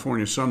the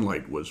California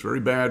sunlight was very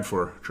bad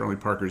for Charlie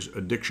Parker's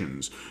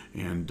addictions,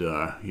 and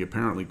he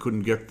apparently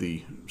couldn't get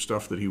the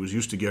stuff that he was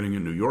used to getting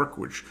in New York,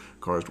 which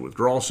caused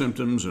withdrawal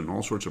symptoms and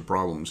all sorts of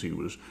problems. He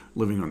was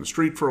living on the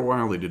street for a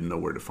while. They didn't know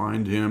where to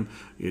find him.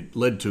 It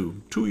led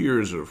to 2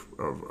 years of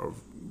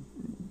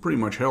pretty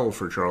much hell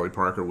for Charlie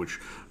Parker, which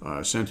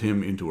sent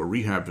him into a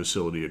rehab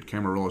facility at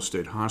Camarillo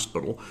State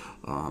Hospital.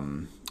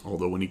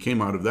 Although when he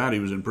came out of that, he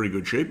was in pretty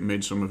good shape and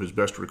made some of his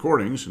best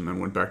recordings, and then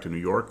went back to New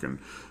York and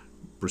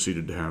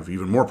proceeded to have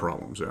even more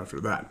problems after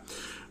that.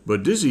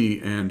 But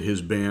Dizzy and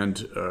his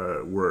band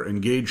were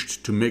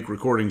engaged to make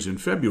recordings in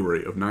February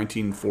of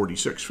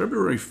 1946,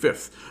 February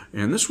 5th,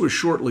 and this was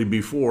shortly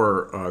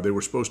before they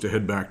were supposed to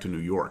head back to New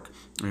York,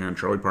 and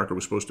Charlie Parker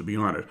was supposed to be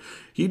on it.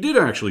 He did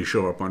actually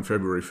show up on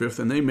February 5th,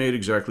 and they made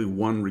exactly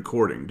one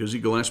recording. Dizzy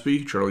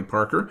Gillespie, Charlie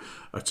Parker,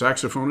 a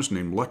saxophonist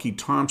named Lucky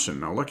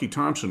Thompson. Now, Lucky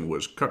Thompson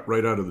was cut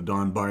right out of the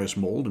Don Byas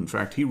mold. In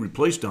fact, he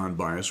replaced Don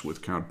Byas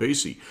with Count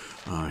Basie.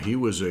 He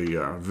was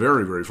a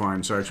very, very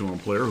fine saxophone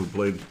player who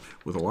played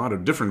with a lot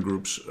of different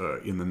groups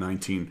in the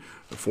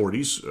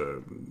 1940s,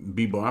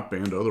 bebop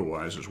and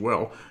otherwise as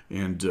well.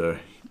 And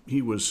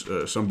he was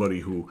somebody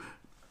who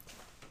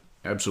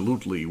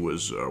absolutely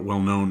was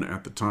well known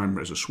at the time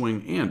as a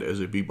swing and as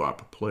a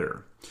bebop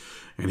player.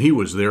 And he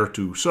was there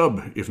to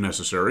sub if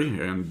necessary,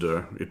 and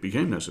it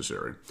became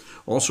necessary.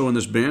 Also in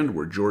this band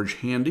were George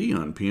Handy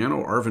on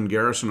piano, Arvin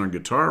Garrison on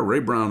guitar, Ray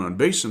Brown on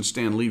bass, and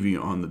Stan Levy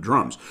on the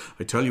drums.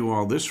 I tell you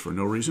all this for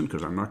no reason,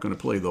 because I'm not going to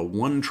play the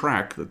one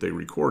track that they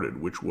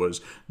recorded, which was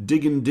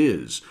Diggin'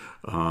 Diz.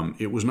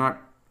 It was not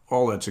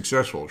all that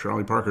successful.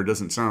 Charlie Parker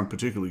doesn't sound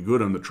particularly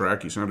good on the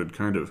track. He sounded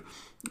kind of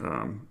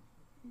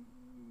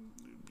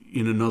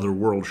in another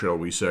world, shall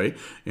we say.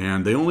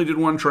 And they only did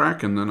one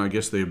track, and then I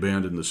guess they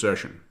abandoned the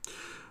session.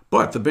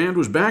 But the band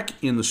was back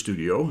in the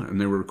studio, and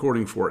they were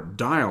recording for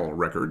Dial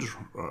Records,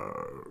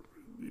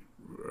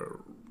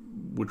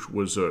 which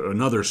was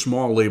another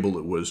small label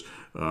that was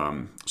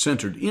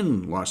centered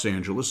in Los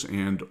Angeles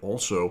and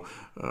also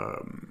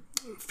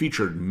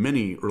featured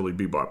many early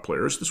bebop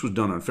players. This was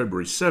done on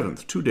February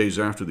 7th, 2 days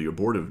after the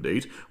abortive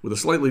date, with a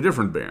slightly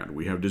different band.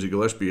 We have Dizzy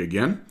Gillespie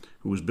again,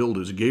 who was billed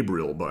as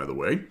Gabriel, by the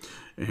way,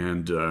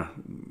 and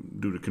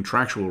due to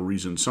contractual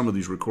reasons, some of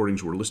these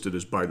recordings were listed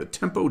as by the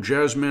Tempo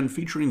Jazzmen,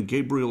 featuring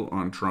Gabriel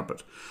on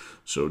trumpet.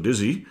 So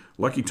Dizzy,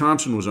 Lucky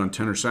Thompson was on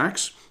tenor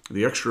sax.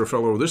 The extra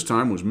fellow this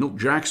time was Milt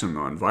Jackson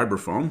on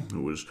vibraphone,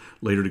 who was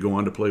later to go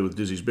on to play with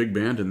Dizzy's big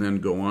band and then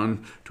go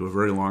on to a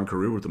very long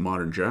career with the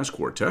Modern Jazz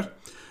Quartet.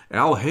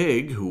 Al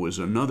Haig, who was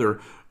another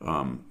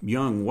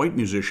young white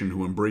musician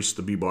who embraced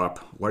the bebop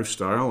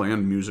lifestyle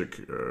and music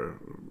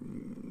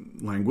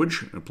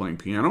language, playing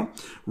piano.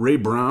 Ray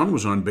Brown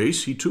was on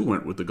bass. He too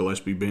went with the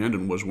Gillespie Band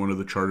and was one of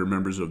the charter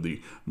members of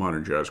the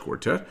Modern Jazz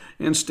Quartet.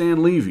 And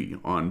Stan Levy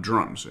on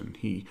drums, and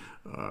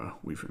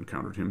we've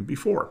encountered him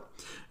before.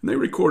 And they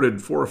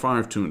recorded 4 or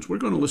 5 tunes. We're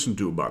going to listen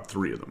to about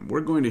 3 of them.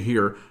 We're going to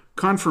hear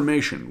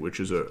Confirmation,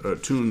 which is a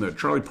tune that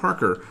Charlie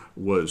Parker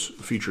was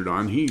featured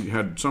on. He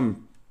had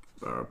some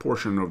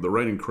portion of the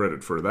writing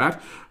credit for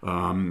that,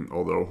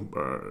 although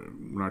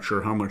I'm not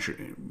sure how much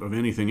of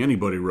anything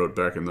anybody wrote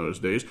back in those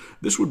days.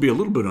 This would be a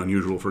little bit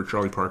unusual for a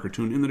Charlie Parker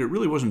tune in that it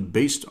really wasn't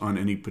based on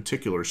any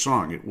particular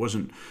song. It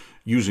wasn't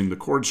using the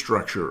chord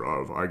structure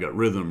of I Got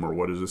Rhythm or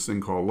What Is This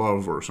Thing Called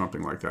Love or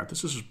something like that.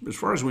 This is, as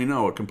far as we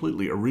know, a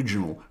completely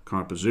original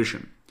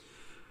composition.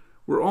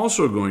 We're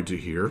also going to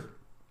hear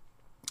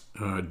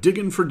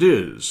Diggin' for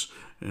Diz,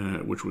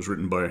 which was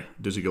written by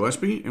Dizzy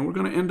Gillespie, and we're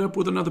going to end up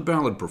with another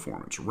ballad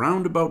performance,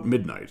 Round About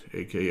Midnight,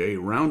 a.k.a.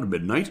 Round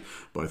Midnight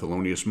by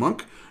Thelonious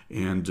Monk,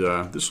 and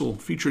this will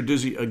feature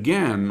Dizzy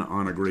again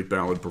on a great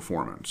ballad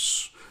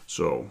performance.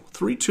 So,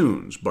 3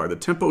 tunes by the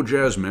Tempo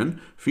Jazzmen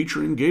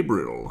featuring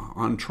Gabriel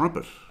on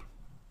trumpet.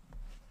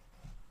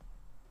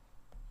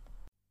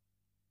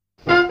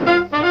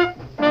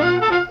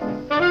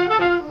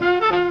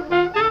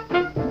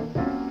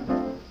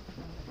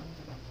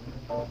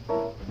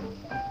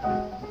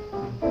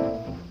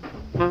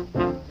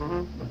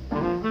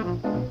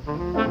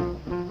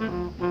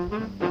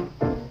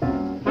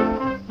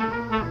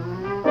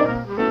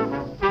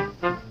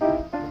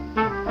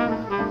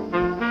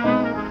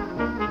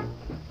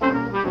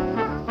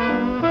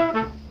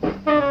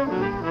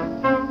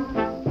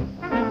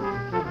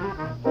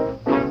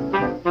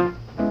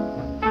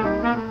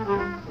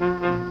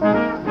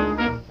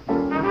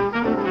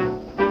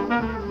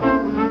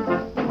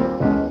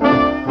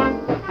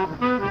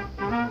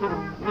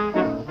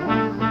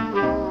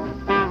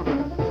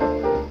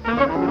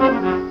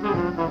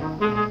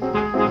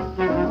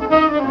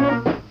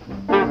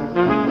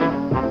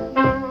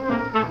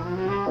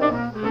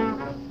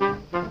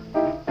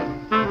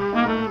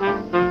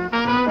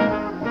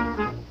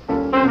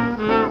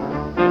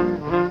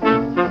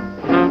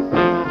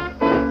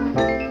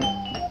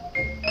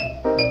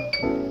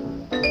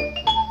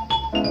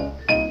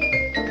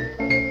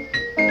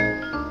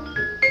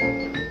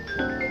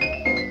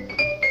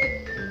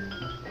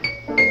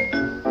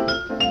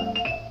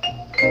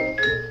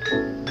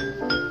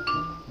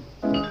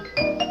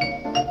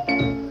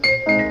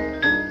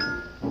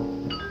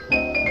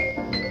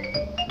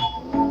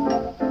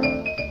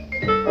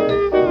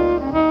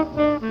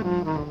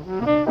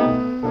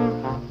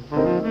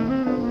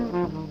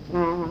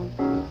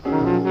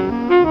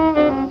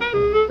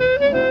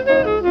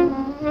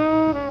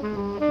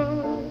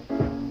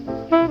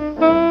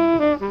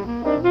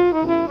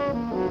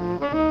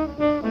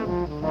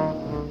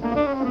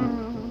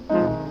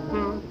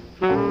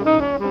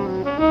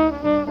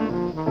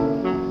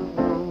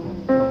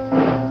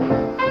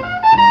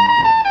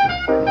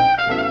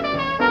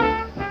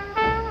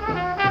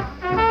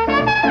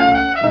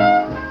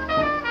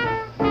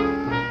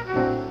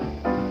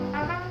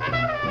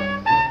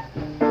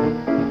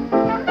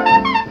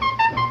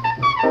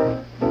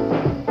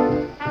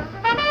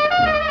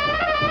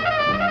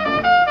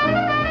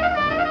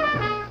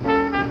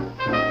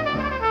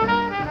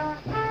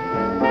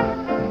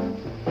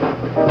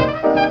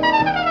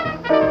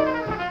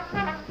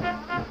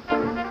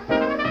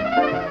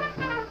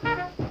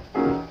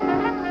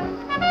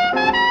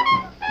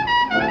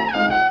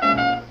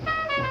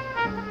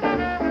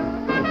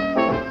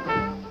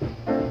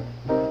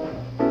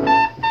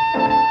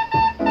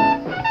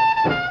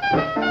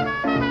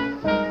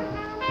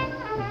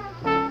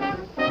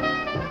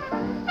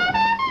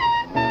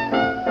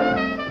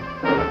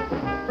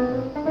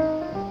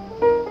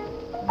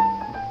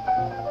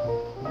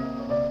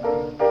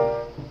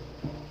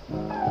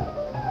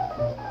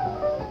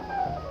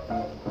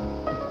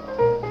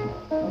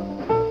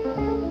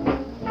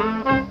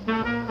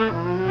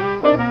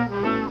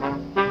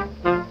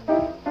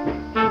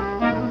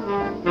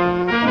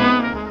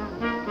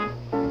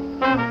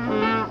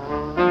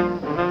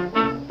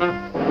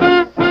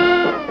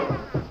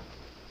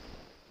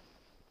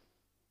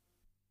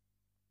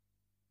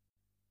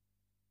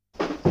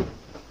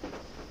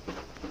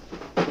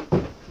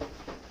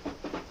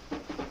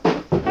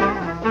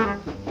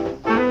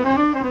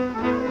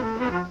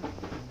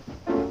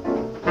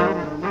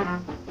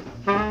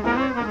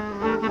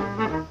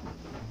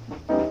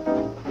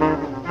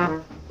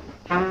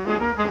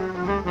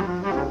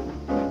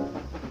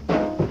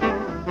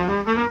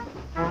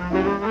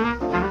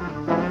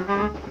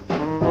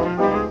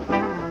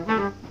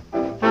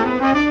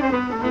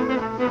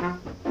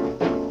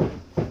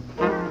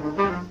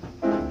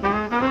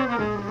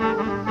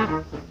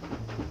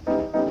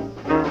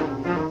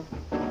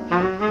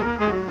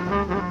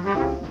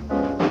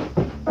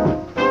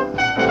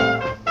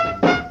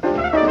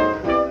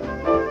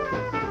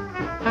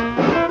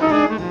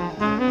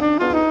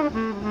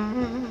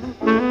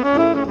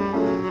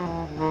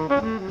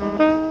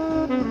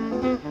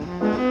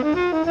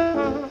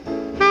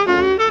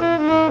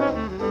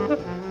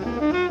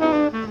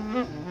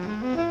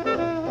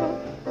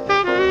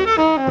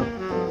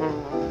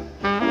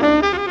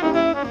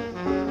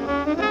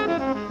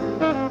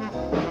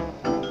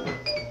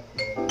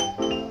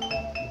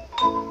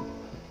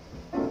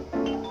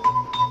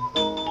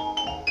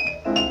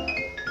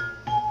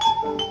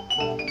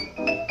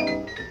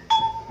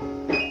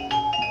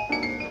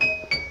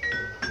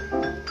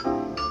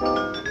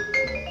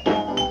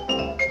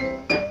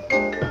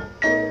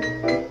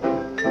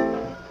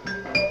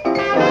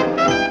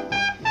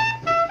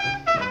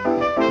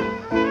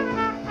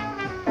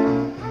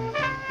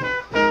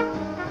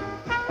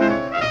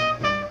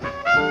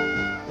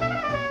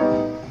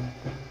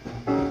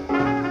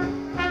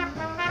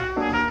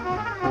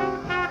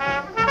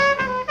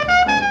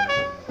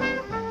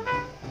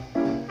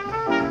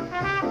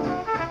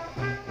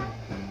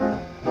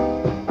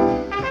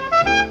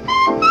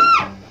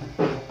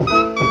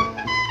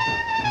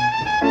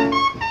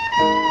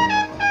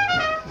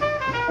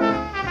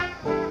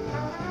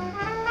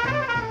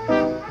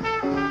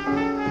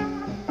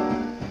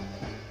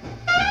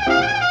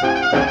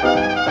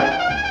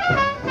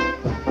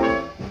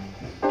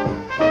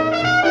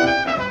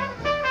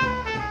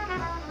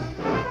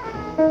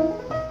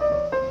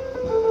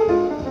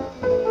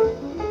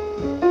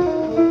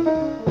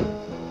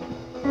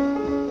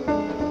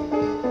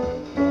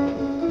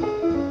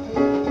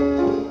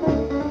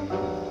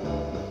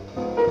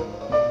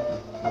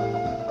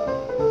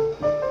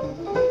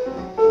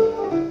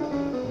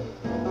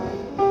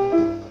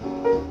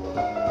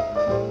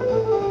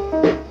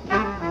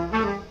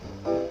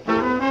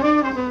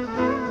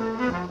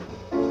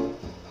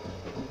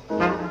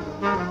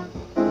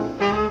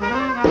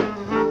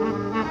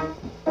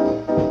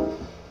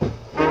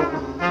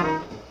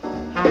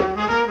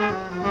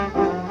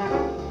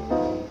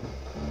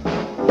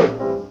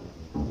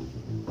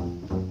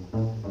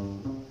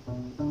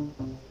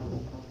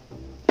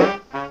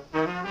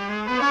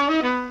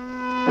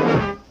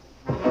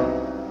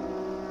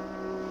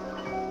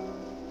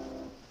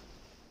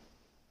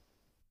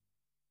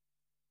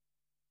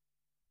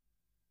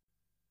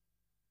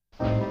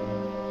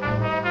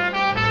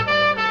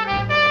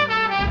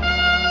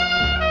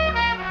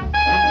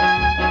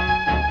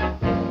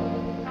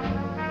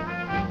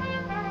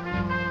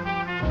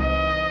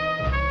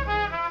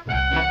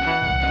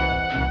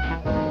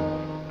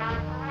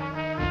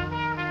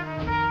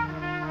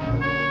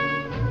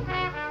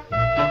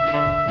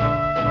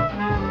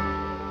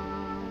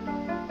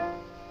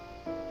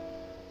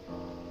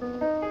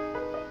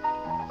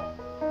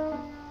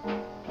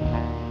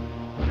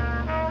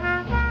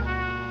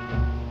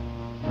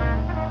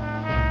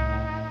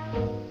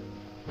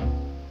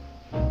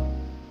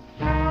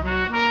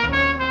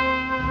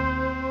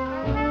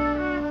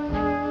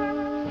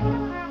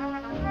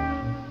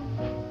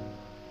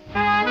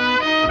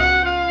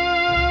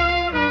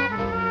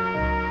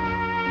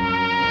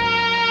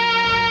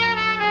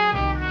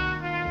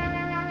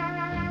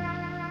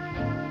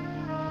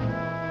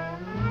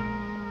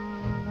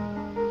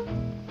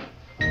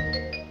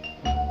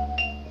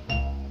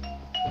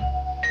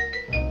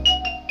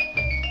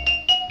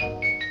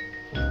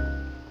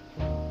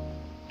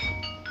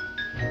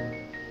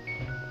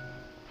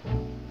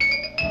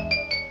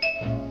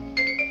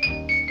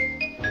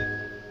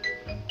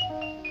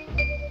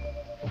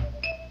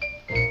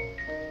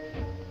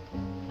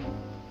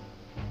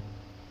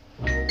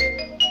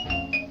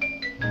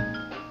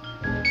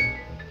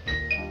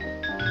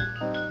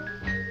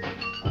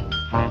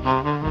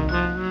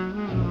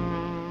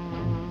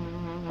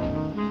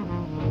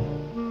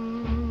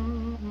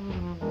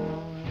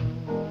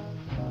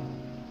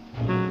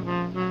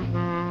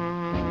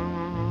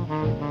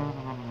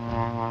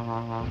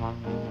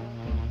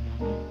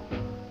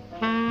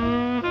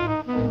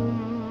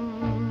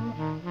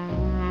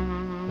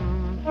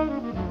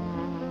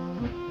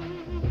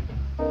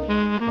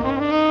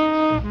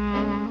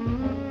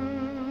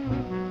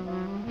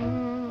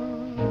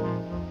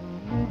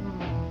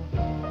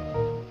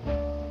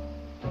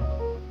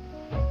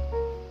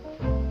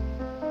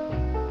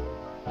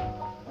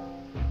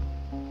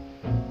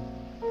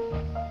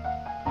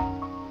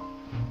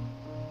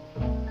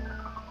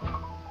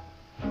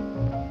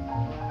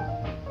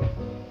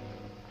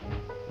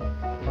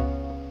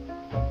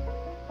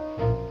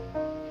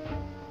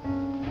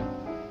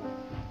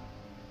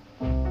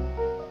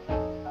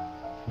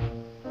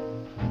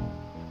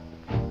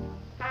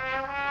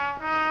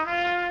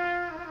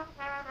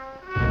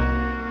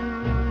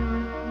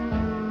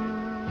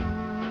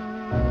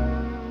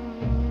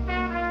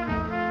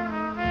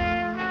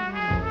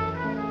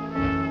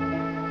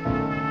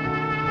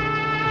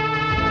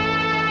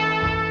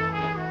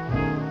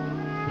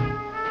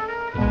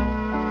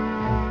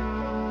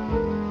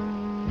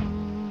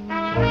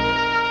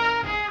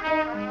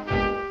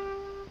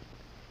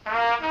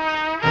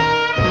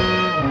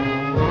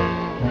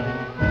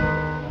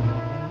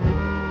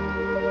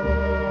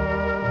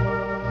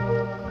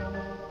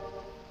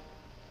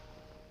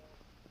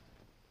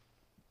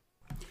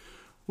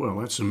 Well,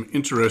 that's some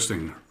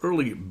interesting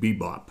early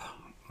bebop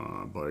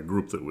by a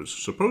group that was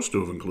supposed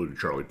to have included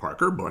Charlie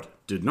Parker, but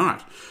did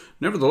not.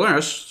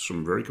 Nevertheless,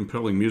 some very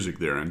compelling music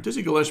there, and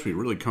Dizzy Gillespie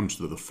really comes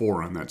to the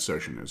fore on that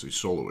session as a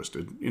soloist.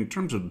 In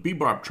terms of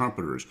bebop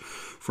trumpeters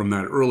from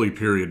that early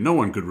period, no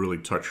one could really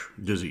touch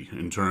Dizzy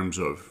in terms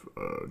of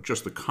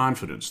just the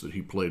confidence that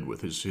he played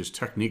with. His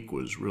technique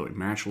was really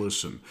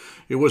matchless, and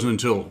it wasn't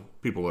until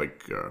people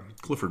like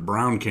Clifford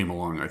Brown came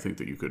along, I think,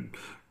 that you could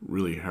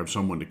really have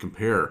someone to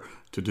compare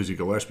to Dizzy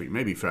Gillespie.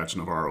 Maybe Fats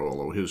Navarro,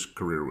 although his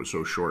career was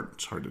so short,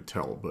 it's hard to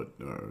tell.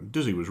 But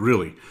Dizzy was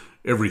really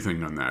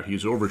everything on that.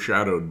 He's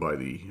overshadowed by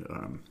the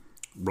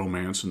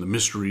romance and the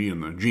mystery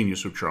and the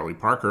genius of Charlie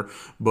Parker,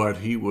 but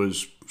he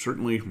was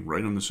certainly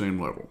right on the same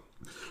level.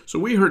 So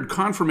we heard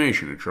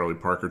Confirmation, a Charlie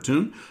Parker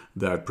tune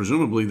that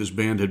presumably this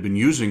band had been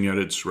using at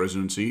its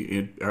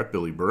residency at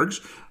Billy Berg's.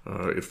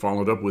 It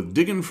followed up with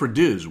Diggin' for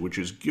Diz, which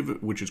is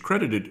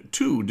credited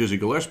to Dizzy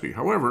Gillespie.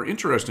 However,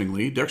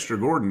 interestingly, Dexter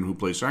Gordon, who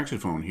plays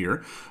saxophone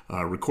here,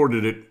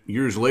 recorded it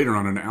years later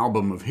on an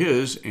album of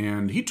his,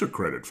 and he took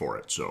credit for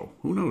it. So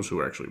who knows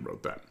who actually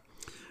wrote that.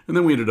 And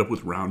then we ended up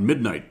with Round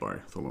Midnight by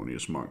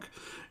Thelonious Monk.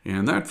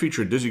 And that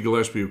featured Dizzy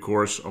Gillespie, of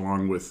course,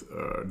 along with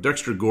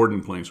Dexter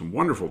Gordon playing some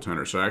wonderful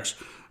tenor sax.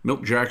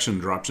 Milt Jackson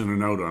drops in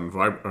and out on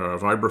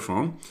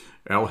vibraphone.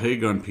 Al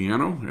Haig on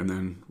piano. And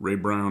then Ray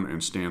Brown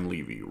and Stan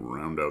Levy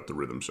round out the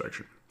rhythm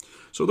section.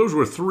 So those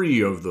were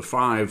 3 of the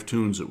 5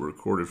 tunes that were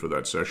recorded for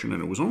that session,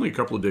 and it was only a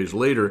couple of days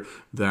later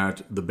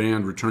that the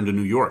band returned to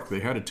New York. They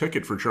had a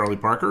ticket for Charlie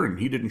Parker, and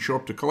he didn't show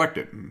up to collect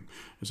it. And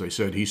as I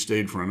said, he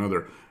stayed for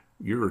another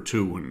year or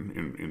two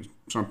in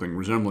something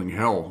resembling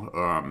hell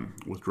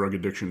with drug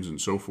addictions and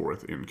so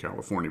forth in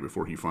California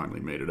before he finally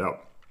made it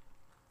out.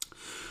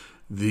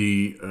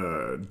 The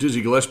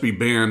Dizzy Gillespie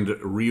Band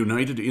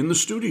reunited in the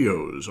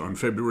studios on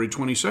February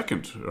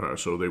 22nd,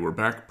 so they were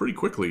back pretty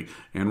quickly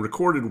and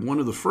recorded one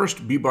of the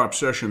first bebop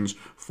sessions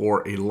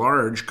for a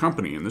large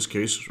company, in this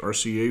case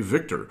RCA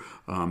Victor.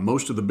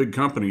 Most of the big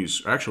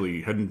companies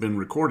actually hadn't been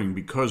recording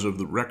because of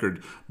the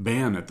record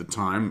ban at the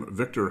time.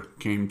 Victor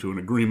came to an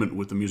agreement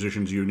with the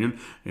Musicians Union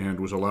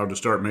and was allowed to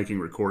start making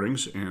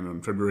recordings, and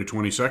on February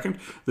 22nd,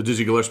 the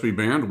Dizzy Gillespie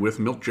Band with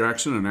Milt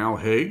Jackson and Al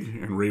Haig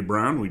and Ray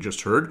Brown, we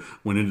just heard,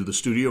 went into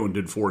the studio and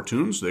did 4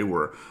 tunes. They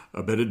were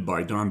abetted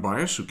by Don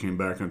Bias, who came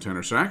back on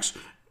tenor sax,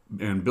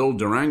 and Bill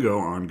Durango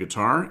on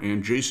guitar,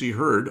 and J.C.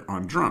 Hurd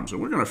on drums.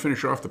 And we're going to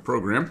finish off the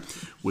program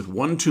with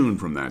 1 tune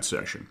from that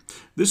session.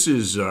 This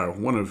is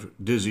one of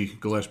Dizzy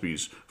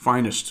Gillespie's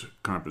finest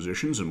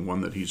compositions, and one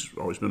that he's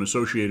always been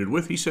associated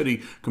with. He said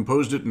he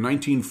composed it in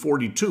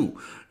 1942,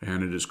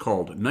 and it is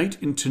called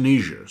Night in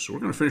Tunisia. So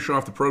we're going to finish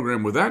off the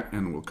program with that,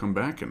 and we'll come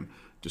back and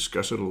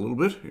discuss it a little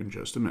bit in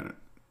just a minute.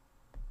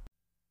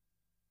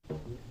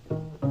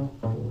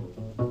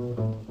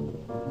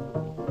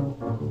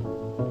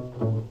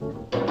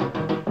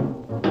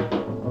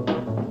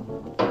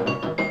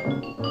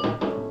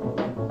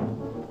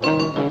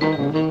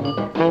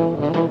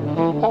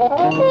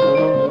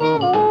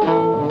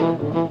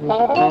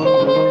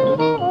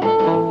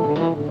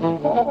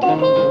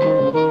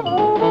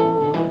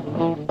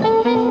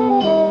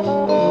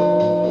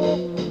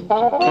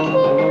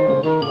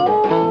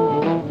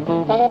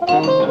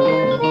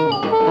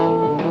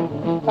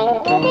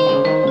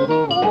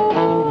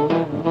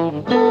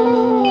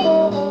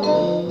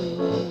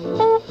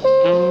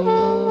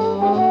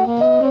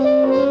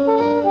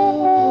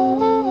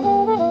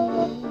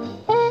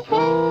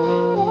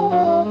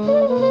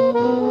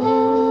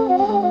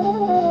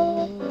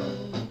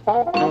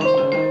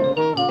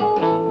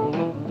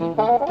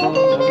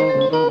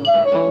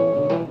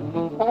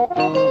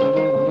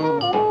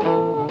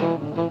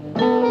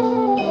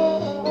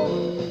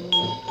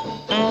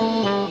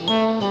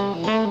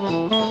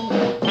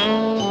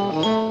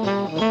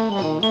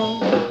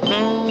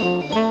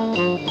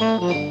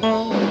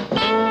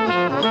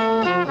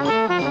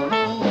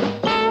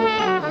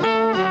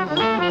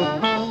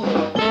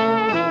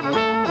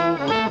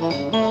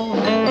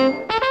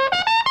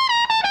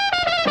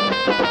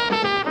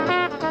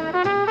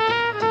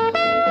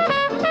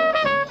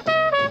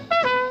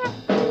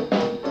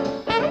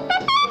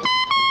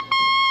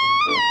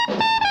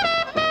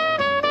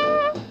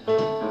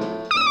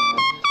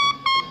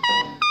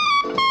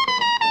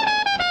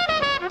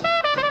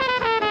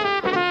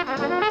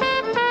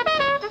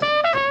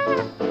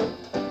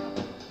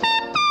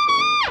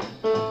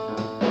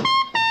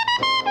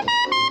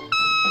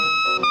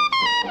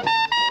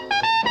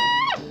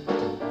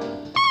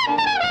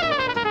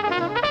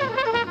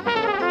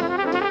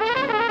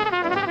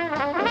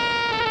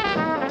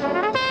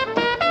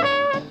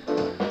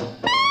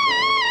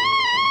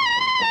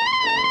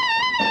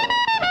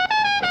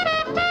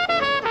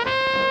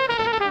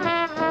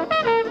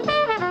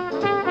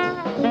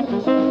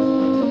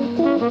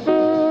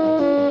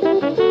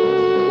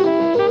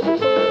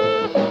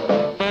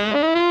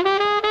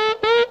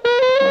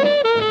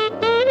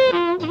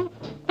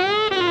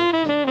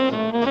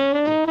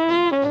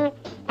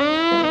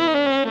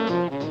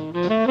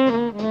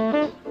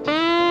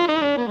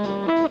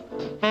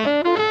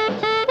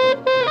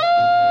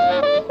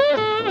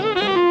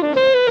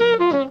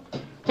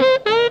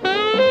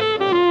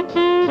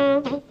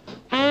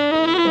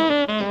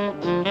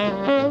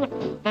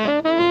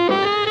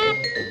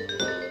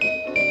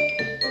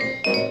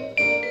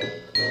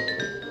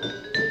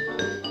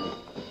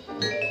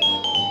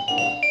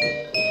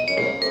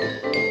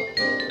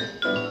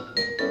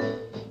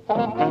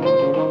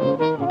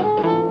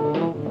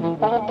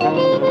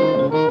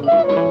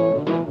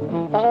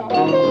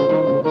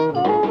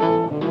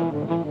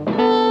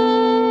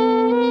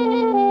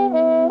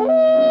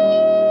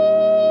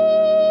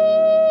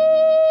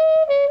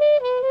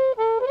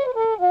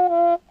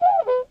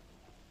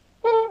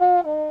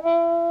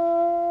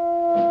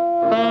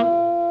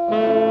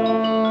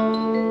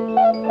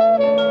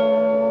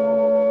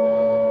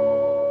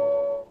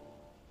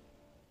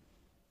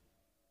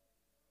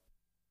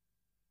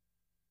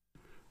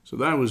 So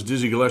that was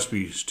Dizzy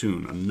Gillespie's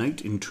tune, A Night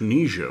in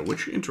Tunisia,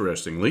 which,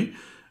 interestingly,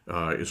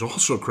 is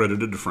also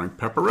credited to Frank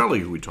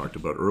Pepperelli, who we talked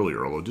about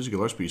earlier, although Dizzy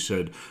Gillespie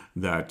said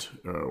that,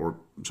 or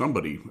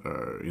somebody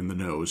in the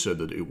know said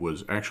that it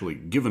was actually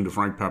given to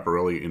Frank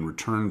Pepperelli in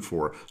return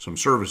for some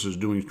services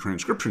doing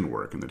transcription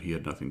work, and that he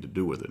had nothing to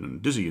do with it. And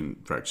Dizzy, in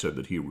fact, said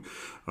that he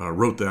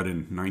wrote that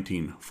in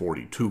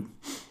 1942.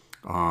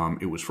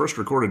 It was first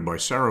recorded by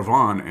Sarah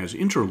Vaughan as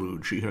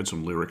interlude. She had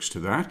some lyrics to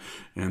that.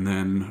 And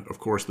then, of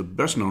course, the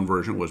best-known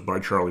version was by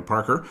Charlie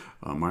Parker.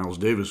 Miles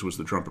Davis was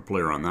the trumpet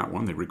player on that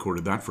one. They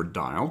recorded that for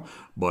Dial.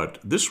 But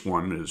this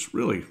one is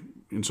really,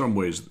 in some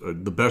ways,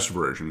 the best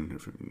version,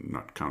 if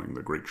not counting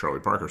the great Charlie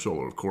Parker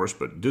solo, of course.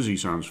 But Dizzy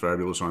sounds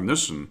fabulous on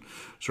this, and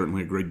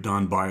certainly a great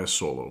Don Byas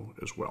solo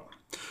as well.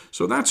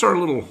 So that's our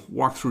little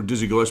walk through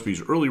Dizzy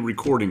Gillespie's early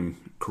recording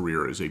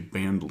career as a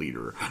band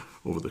leader.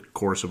 Over the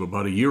course of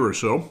about a year or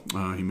so,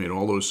 he made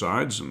all those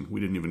sides, and we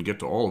didn't even get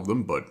to all of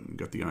them, but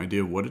got the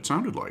idea of what it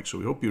sounded like. So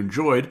we hope you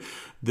enjoyed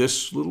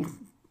this little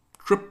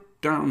trip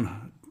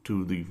down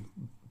to the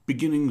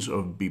beginnings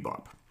of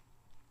bebop.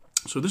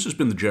 So this has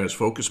been the Jazz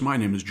Focus. My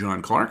name is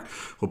John Clark.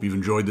 Hope you've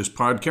enjoyed this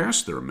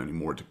podcast. There are many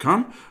more to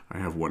come. I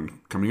have one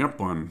coming up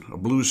on a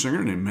blues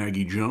singer named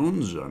Maggie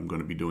Jones. I'm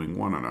going to be doing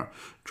one on a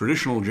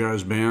traditional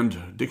jazz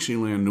band,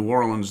 Dixieland, New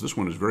Orleans. This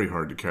one is very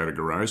hard to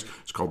categorize.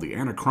 It's called the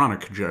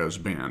Anachronic Jazz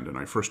Band, and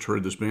I first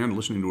heard this band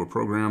listening to a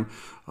program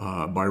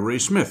by Ray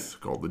Smith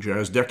called the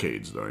Jazz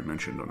Decades that I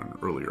mentioned on an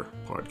earlier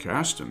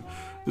podcast. And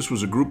this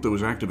was a group that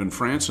was active in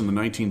France in the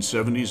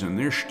 1970s, and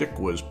their shtick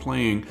was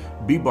playing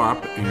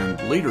bebop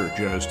and later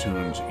jazz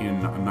tunes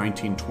in a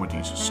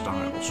 1920s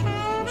style. So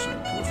we'll be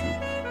listening to a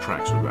few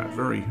tracks of that.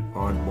 Very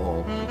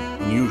oddball,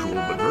 unusual,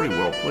 but very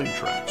well played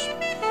tracks.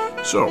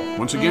 So,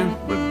 once again,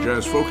 with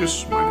Jazz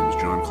Focus, my name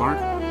is John Clark,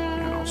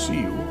 and I'll see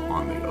you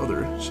on the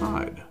other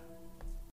side.